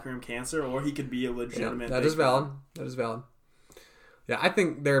a locker room cancer, or he could be a legitimate. Yeah, that is valid. Yeah, I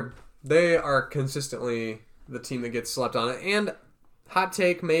think they are consistently the team that gets slept on. And hot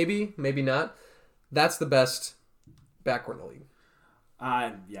take, maybe not. That's the best backcourt in the league.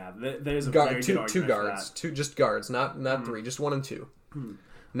 There's a very good argument two guards, for that. Just guards, not 3, just 1 and 2.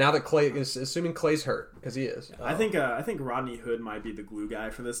 Now that Clay is, assuming Clay's hurt, because he is. I think Rodney Hood might be the glue guy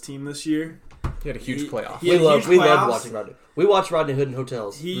for this team this year. He had a huge playoff. We loved watching Rodney. We watched Rodney Hood in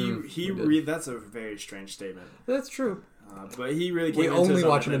hotels. That's a very strange statement. That's true. But he really came We only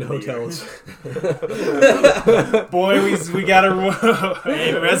watch him in hotels. Boy, we got a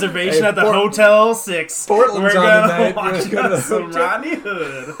reservation at the Hotel 6. Portland's on tonight. Watch some Rodney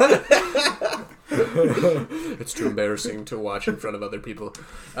Hood. It's too embarrassing to watch in front of other people.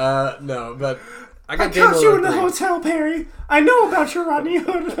 No, but I caught you in the hotel, Perry. I know about your Rodney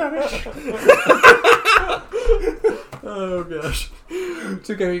Hood fetish. Oh gosh.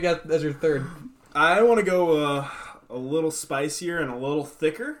 2K, you got as your third. I want to go a little spicier and a little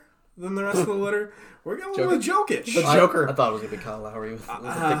thicker than the rest of the litter. We're going with Jokic. The Joker. I thought it was going to be Kyle Lowry with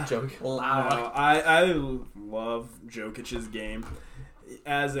a thick joke. I love Jokic's game.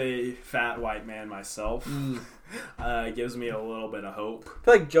 As a fat white man myself, it gives me a little bit of hope. I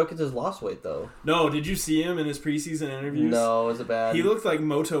feel like Jokic has lost weight, though. No, did you see him in his preseason interviews? No, is it bad? He looked like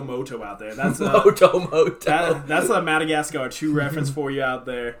Moto out there. That's Moto. That's a Madagascar 2 reference for you out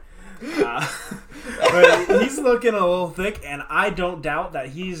there. But he's looking a little thick, and I don't doubt that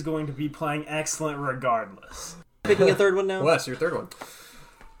he's going to be playing excellent regardless. Picking a third one now? Wes, your third one.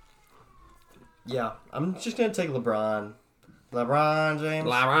 Yeah, I'm just going to take LeBron. LeBron James.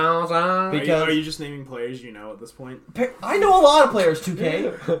 Because are you just naming players you know at this point? I know a lot of players,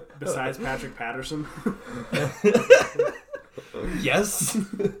 2K. Besides Patrick Patterson. Yes.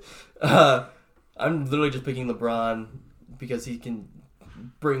 I'm literally just picking LeBron because he can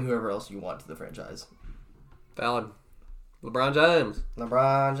bring whoever else you want to the franchise. Valid. LeBron James. I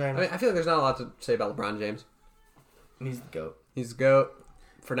mean, I feel like there's not a lot to say about LeBron James. He's the GOAT. He's the GOAT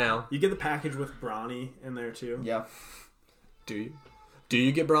for now. You get the package with Bronny in there too. Yeah. Do you? Do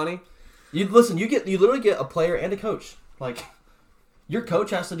you get Bronny? You literally get a player and a coach. Like, your coach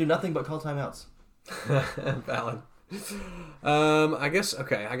has to do nothing but call timeouts. Valid. I guess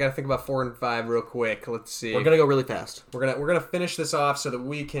okay. I gotta think about 4 and 5 real quick. Let's see. We're gonna go really fast. We're gonna finish this off so that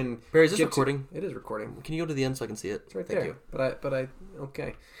we can. Barry, is this recording? It is recording. Can you go to the end so I can see it? It's right there. But I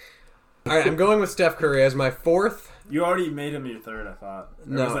okay. All right, I'm going with Steph Curry as my 4th. You already made him your 3rd, I thought.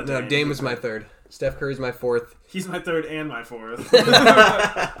 No, Dame was my 3rd. Steph Curry's my 4th. He's my 3rd and my 4th.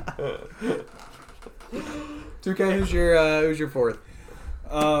 2K, who's your 4th?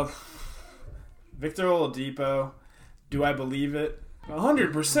 Victor Oladipo. Do I believe it?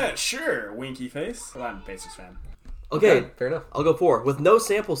 100% sure. Winky face. Well, I'm a Pacers fan. Okay, fair enough. I'll go 4. With no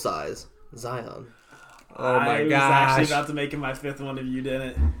sample size, Zion. Oh my gosh. I was actually about to make him my 5th one if you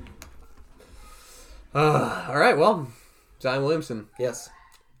didn't. All right, well, Zion Williamson. Yes.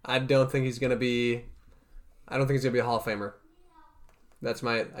 I don't think he's gonna be a Hall of Famer.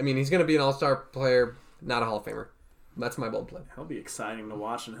 He's gonna be an All-Star player, not a Hall of Famer. That's my bold play. He'll be exciting to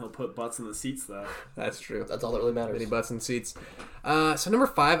watch, and he'll put butts in the seats, though. That's true. That's all that really matters. Many butts in seats. So number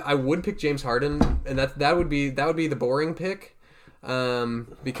 5, I would pick James Harden, and that would be the boring pick,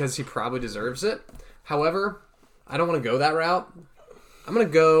 because he probably deserves it. However, I don't want to go that route. I'm going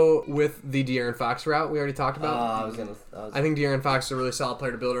to go with the De'Aaron Fox route we already talked about. I think De'Aaron Fox is a really solid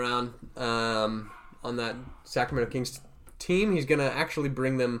player to build around on that Sacramento Kings team. He's going to actually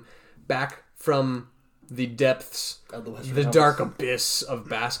bring them back from the depths, the dark abyss of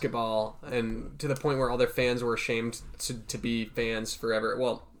basketball, and to the point where all their fans were ashamed to be fans forever.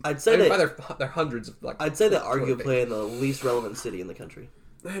 Well, I'd say they're hundreds of I'd say that arguably in the least relevant city in the country.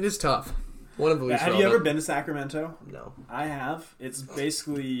 It is tough. One of the least Have relevant. you ever been to Sacramento? No. I have. It's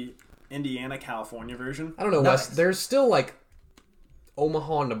basically Indiana, California version. I don't know, Wes. There's still like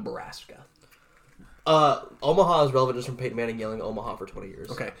Omaha, Nebraska. Omaha is relevant just from Peyton Manning yelling Omaha for 20 years.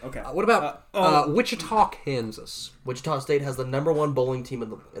 Okay. Okay. What about Wichita, Kansas? Wichita State has the #1 bowling team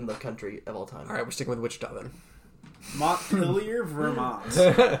in the country of all time. All right, we're sticking with Wichita then. Montpelier, Vermont.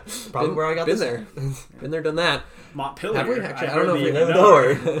 Probably where I got been this. there. Been there, done that. Montpelier. Have we? Actually, I don't know if we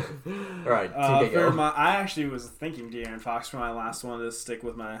know. All right. I actually was thinking De'Aaron Fox for my last one to stick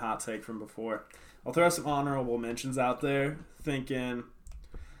with my hot take from before. I'll throw some honorable mentions out there. Thinking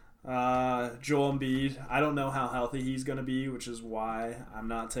Joel Embiid. I don't know how healthy he's going to be, which is why I'm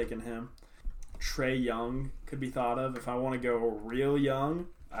not taking him. Trae Young could be thought of. If I want to go real young,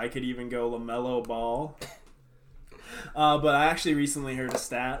 I could even go LaMelo Ball. But I actually recently heard a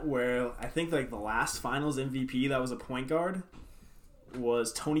stat where I think like the last Finals MVP that was a point guard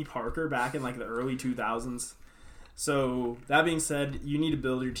was Tony Parker back in like the early 2000s. So that being said, you need to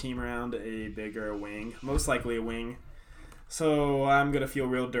build your team around a bigger wing, most likely a wing. So I'm going to feel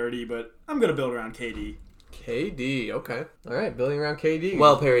real dirty, but I'm going to build around KD. KD, okay. All right, building around KD.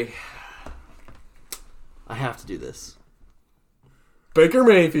 Well, Perry, I have to do this. Baker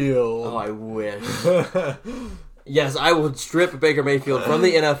Mayfield. Oh, I wish. Yes, I would strip Baker Mayfield from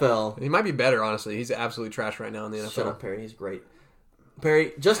the NFL. He might be better, honestly. He's absolutely trash right now in the NFL. Shut up, Perry. He's great.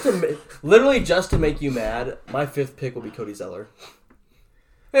 Perry, just to make you mad, my 5th pick will be Cody Zeller.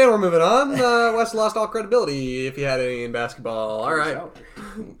 Hey, we're moving on. Wes lost all credibility if he had any in basketball. All right.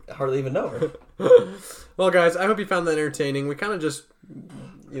 I hardly even know her. Well, guys, I hope you found that entertaining. We kind of just,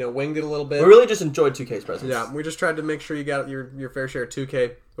 winged it a little bit. We really just enjoyed 2K's presence. Yeah, we just tried to make sure you got your fair share of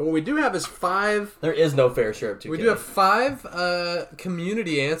 2K. But what we do have is 5... There is no fair share of 2K. We do have 5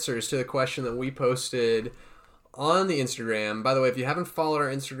 community answers to the question that we posted on the Instagram. By the way, if you haven't followed our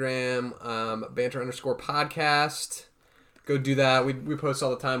Instagram, banter_podcast, go do that. We post all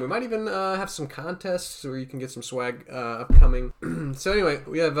the time. We might even have some contests where you can get some swag upcoming. So anyway,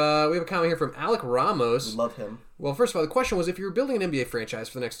 we have a comment here from Alec Ramos. Love him. Well, first of all, the question was, if you were building an NBA franchise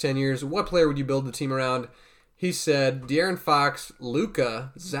for the next 10 years, what player would you build the team around? He said De'Aaron Fox,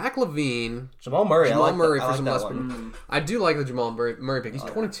 Luka, Zach LaVine, Jamal Murray. For some less. I do like the Jamal Murray pick. He's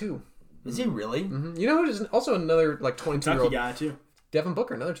 22. Is he really? Mm-hmm. You know, there's also another 22-year-old guy too. Devin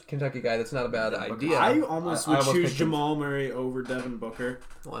Booker, another Kentucky guy. That's not a bad idea. I almost would choose Jamal Murray over Devin Booker.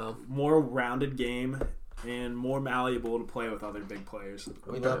 Wow, more rounded game and more malleable to play with other big players.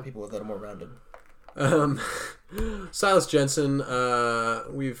 We love people that are more rounded. Silas Jensen,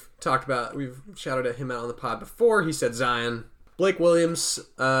 we've shouted at him out on the pod before. He said Zion. Blake Williams,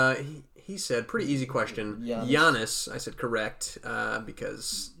 he said pretty easy question. Giannis. I said correct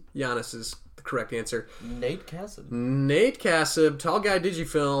because Giannis is the correct answer. Nate Cassib, tall guy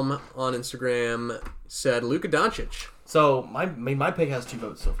Digifilm on Instagram, said Luka Doncic. So my pick has 2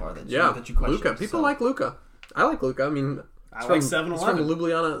 votes so far. That you questioned. Luka. People like Luka. I like Luka. I mean, I like 7-Eleven. It's from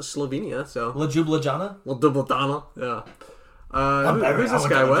Ljubljana, Slovenia. So Ljubljana. Yeah. Who's this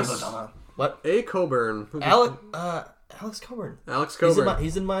guy, Wes? What? A. Coburn. Alex Coburn. Alex Coburn.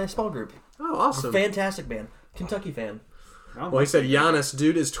 He's in my small group. Oh, awesome. Fantastic man. Kentucky fan. Well, he said Giannis,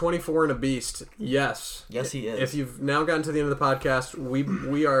 dude, is 24 and a beast. Yes. Yes, he is. If you've now gotten to the end of the podcast,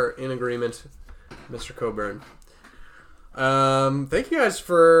 we are in agreement, Mr. Coburn. Thank you guys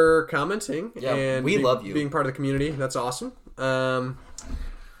for commenting. Yeah, and we love you. Being part of the community. That's awesome. We're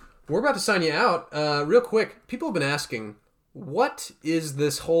about to sign you out. Real quick, people have been asking, what is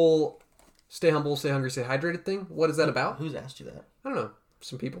this whole stay humble, stay hungry, stay hydrated thing? What is that about? Who's asked you that? I don't know.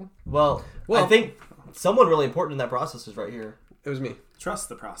 Some people. Well, I think someone really important in that process is right here. It was me. Trust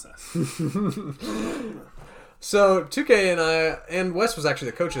the process. So 2K and I, and Wes was actually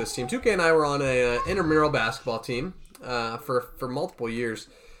the coach of this team. 2K and I were on a intramural basketball team for multiple years,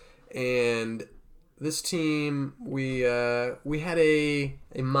 and this team we had a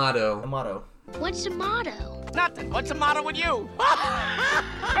motto. A motto. What's the motto? Nothing. What's the matter with you?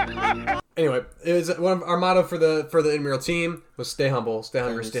 Anyway, it was one of our motto for the intramural team was stay humble, stay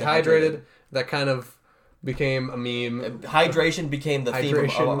hungry, stay hydrated. That kind of became a meme. Hydration became the theme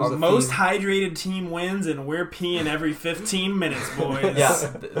of our most hydrated team wins, and we're peeing every 15 minutes, boys. Yeah,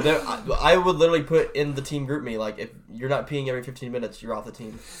 I would literally put in the team group me, like, if you're not peeing every 15 minutes, you're off the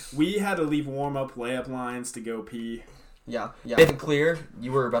team. We had to leave warm-up layup lines to go pee. Yeah. If clear,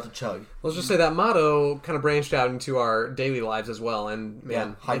 you were about to chug. Let's just say that motto kind of branched out into our daily lives as well, and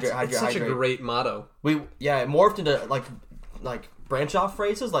man, it's such a great motto. It morphed into like branch off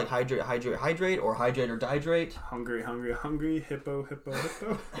phrases like hydrate, or hydrate or dihydrate. Hungry, hippo.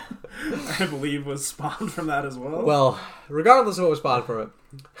 I believe was spawned from that as well. Well, regardless of what was spawned from it,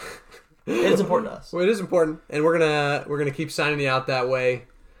 it is important to us. Well, it is important, and we're gonna keep signing you out that way.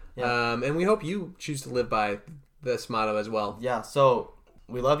 Yeah. And we hope you choose to live by this motto as well. Yeah, so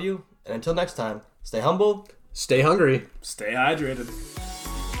we love you, and until next time, stay humble, stay hungry, stay hydrated.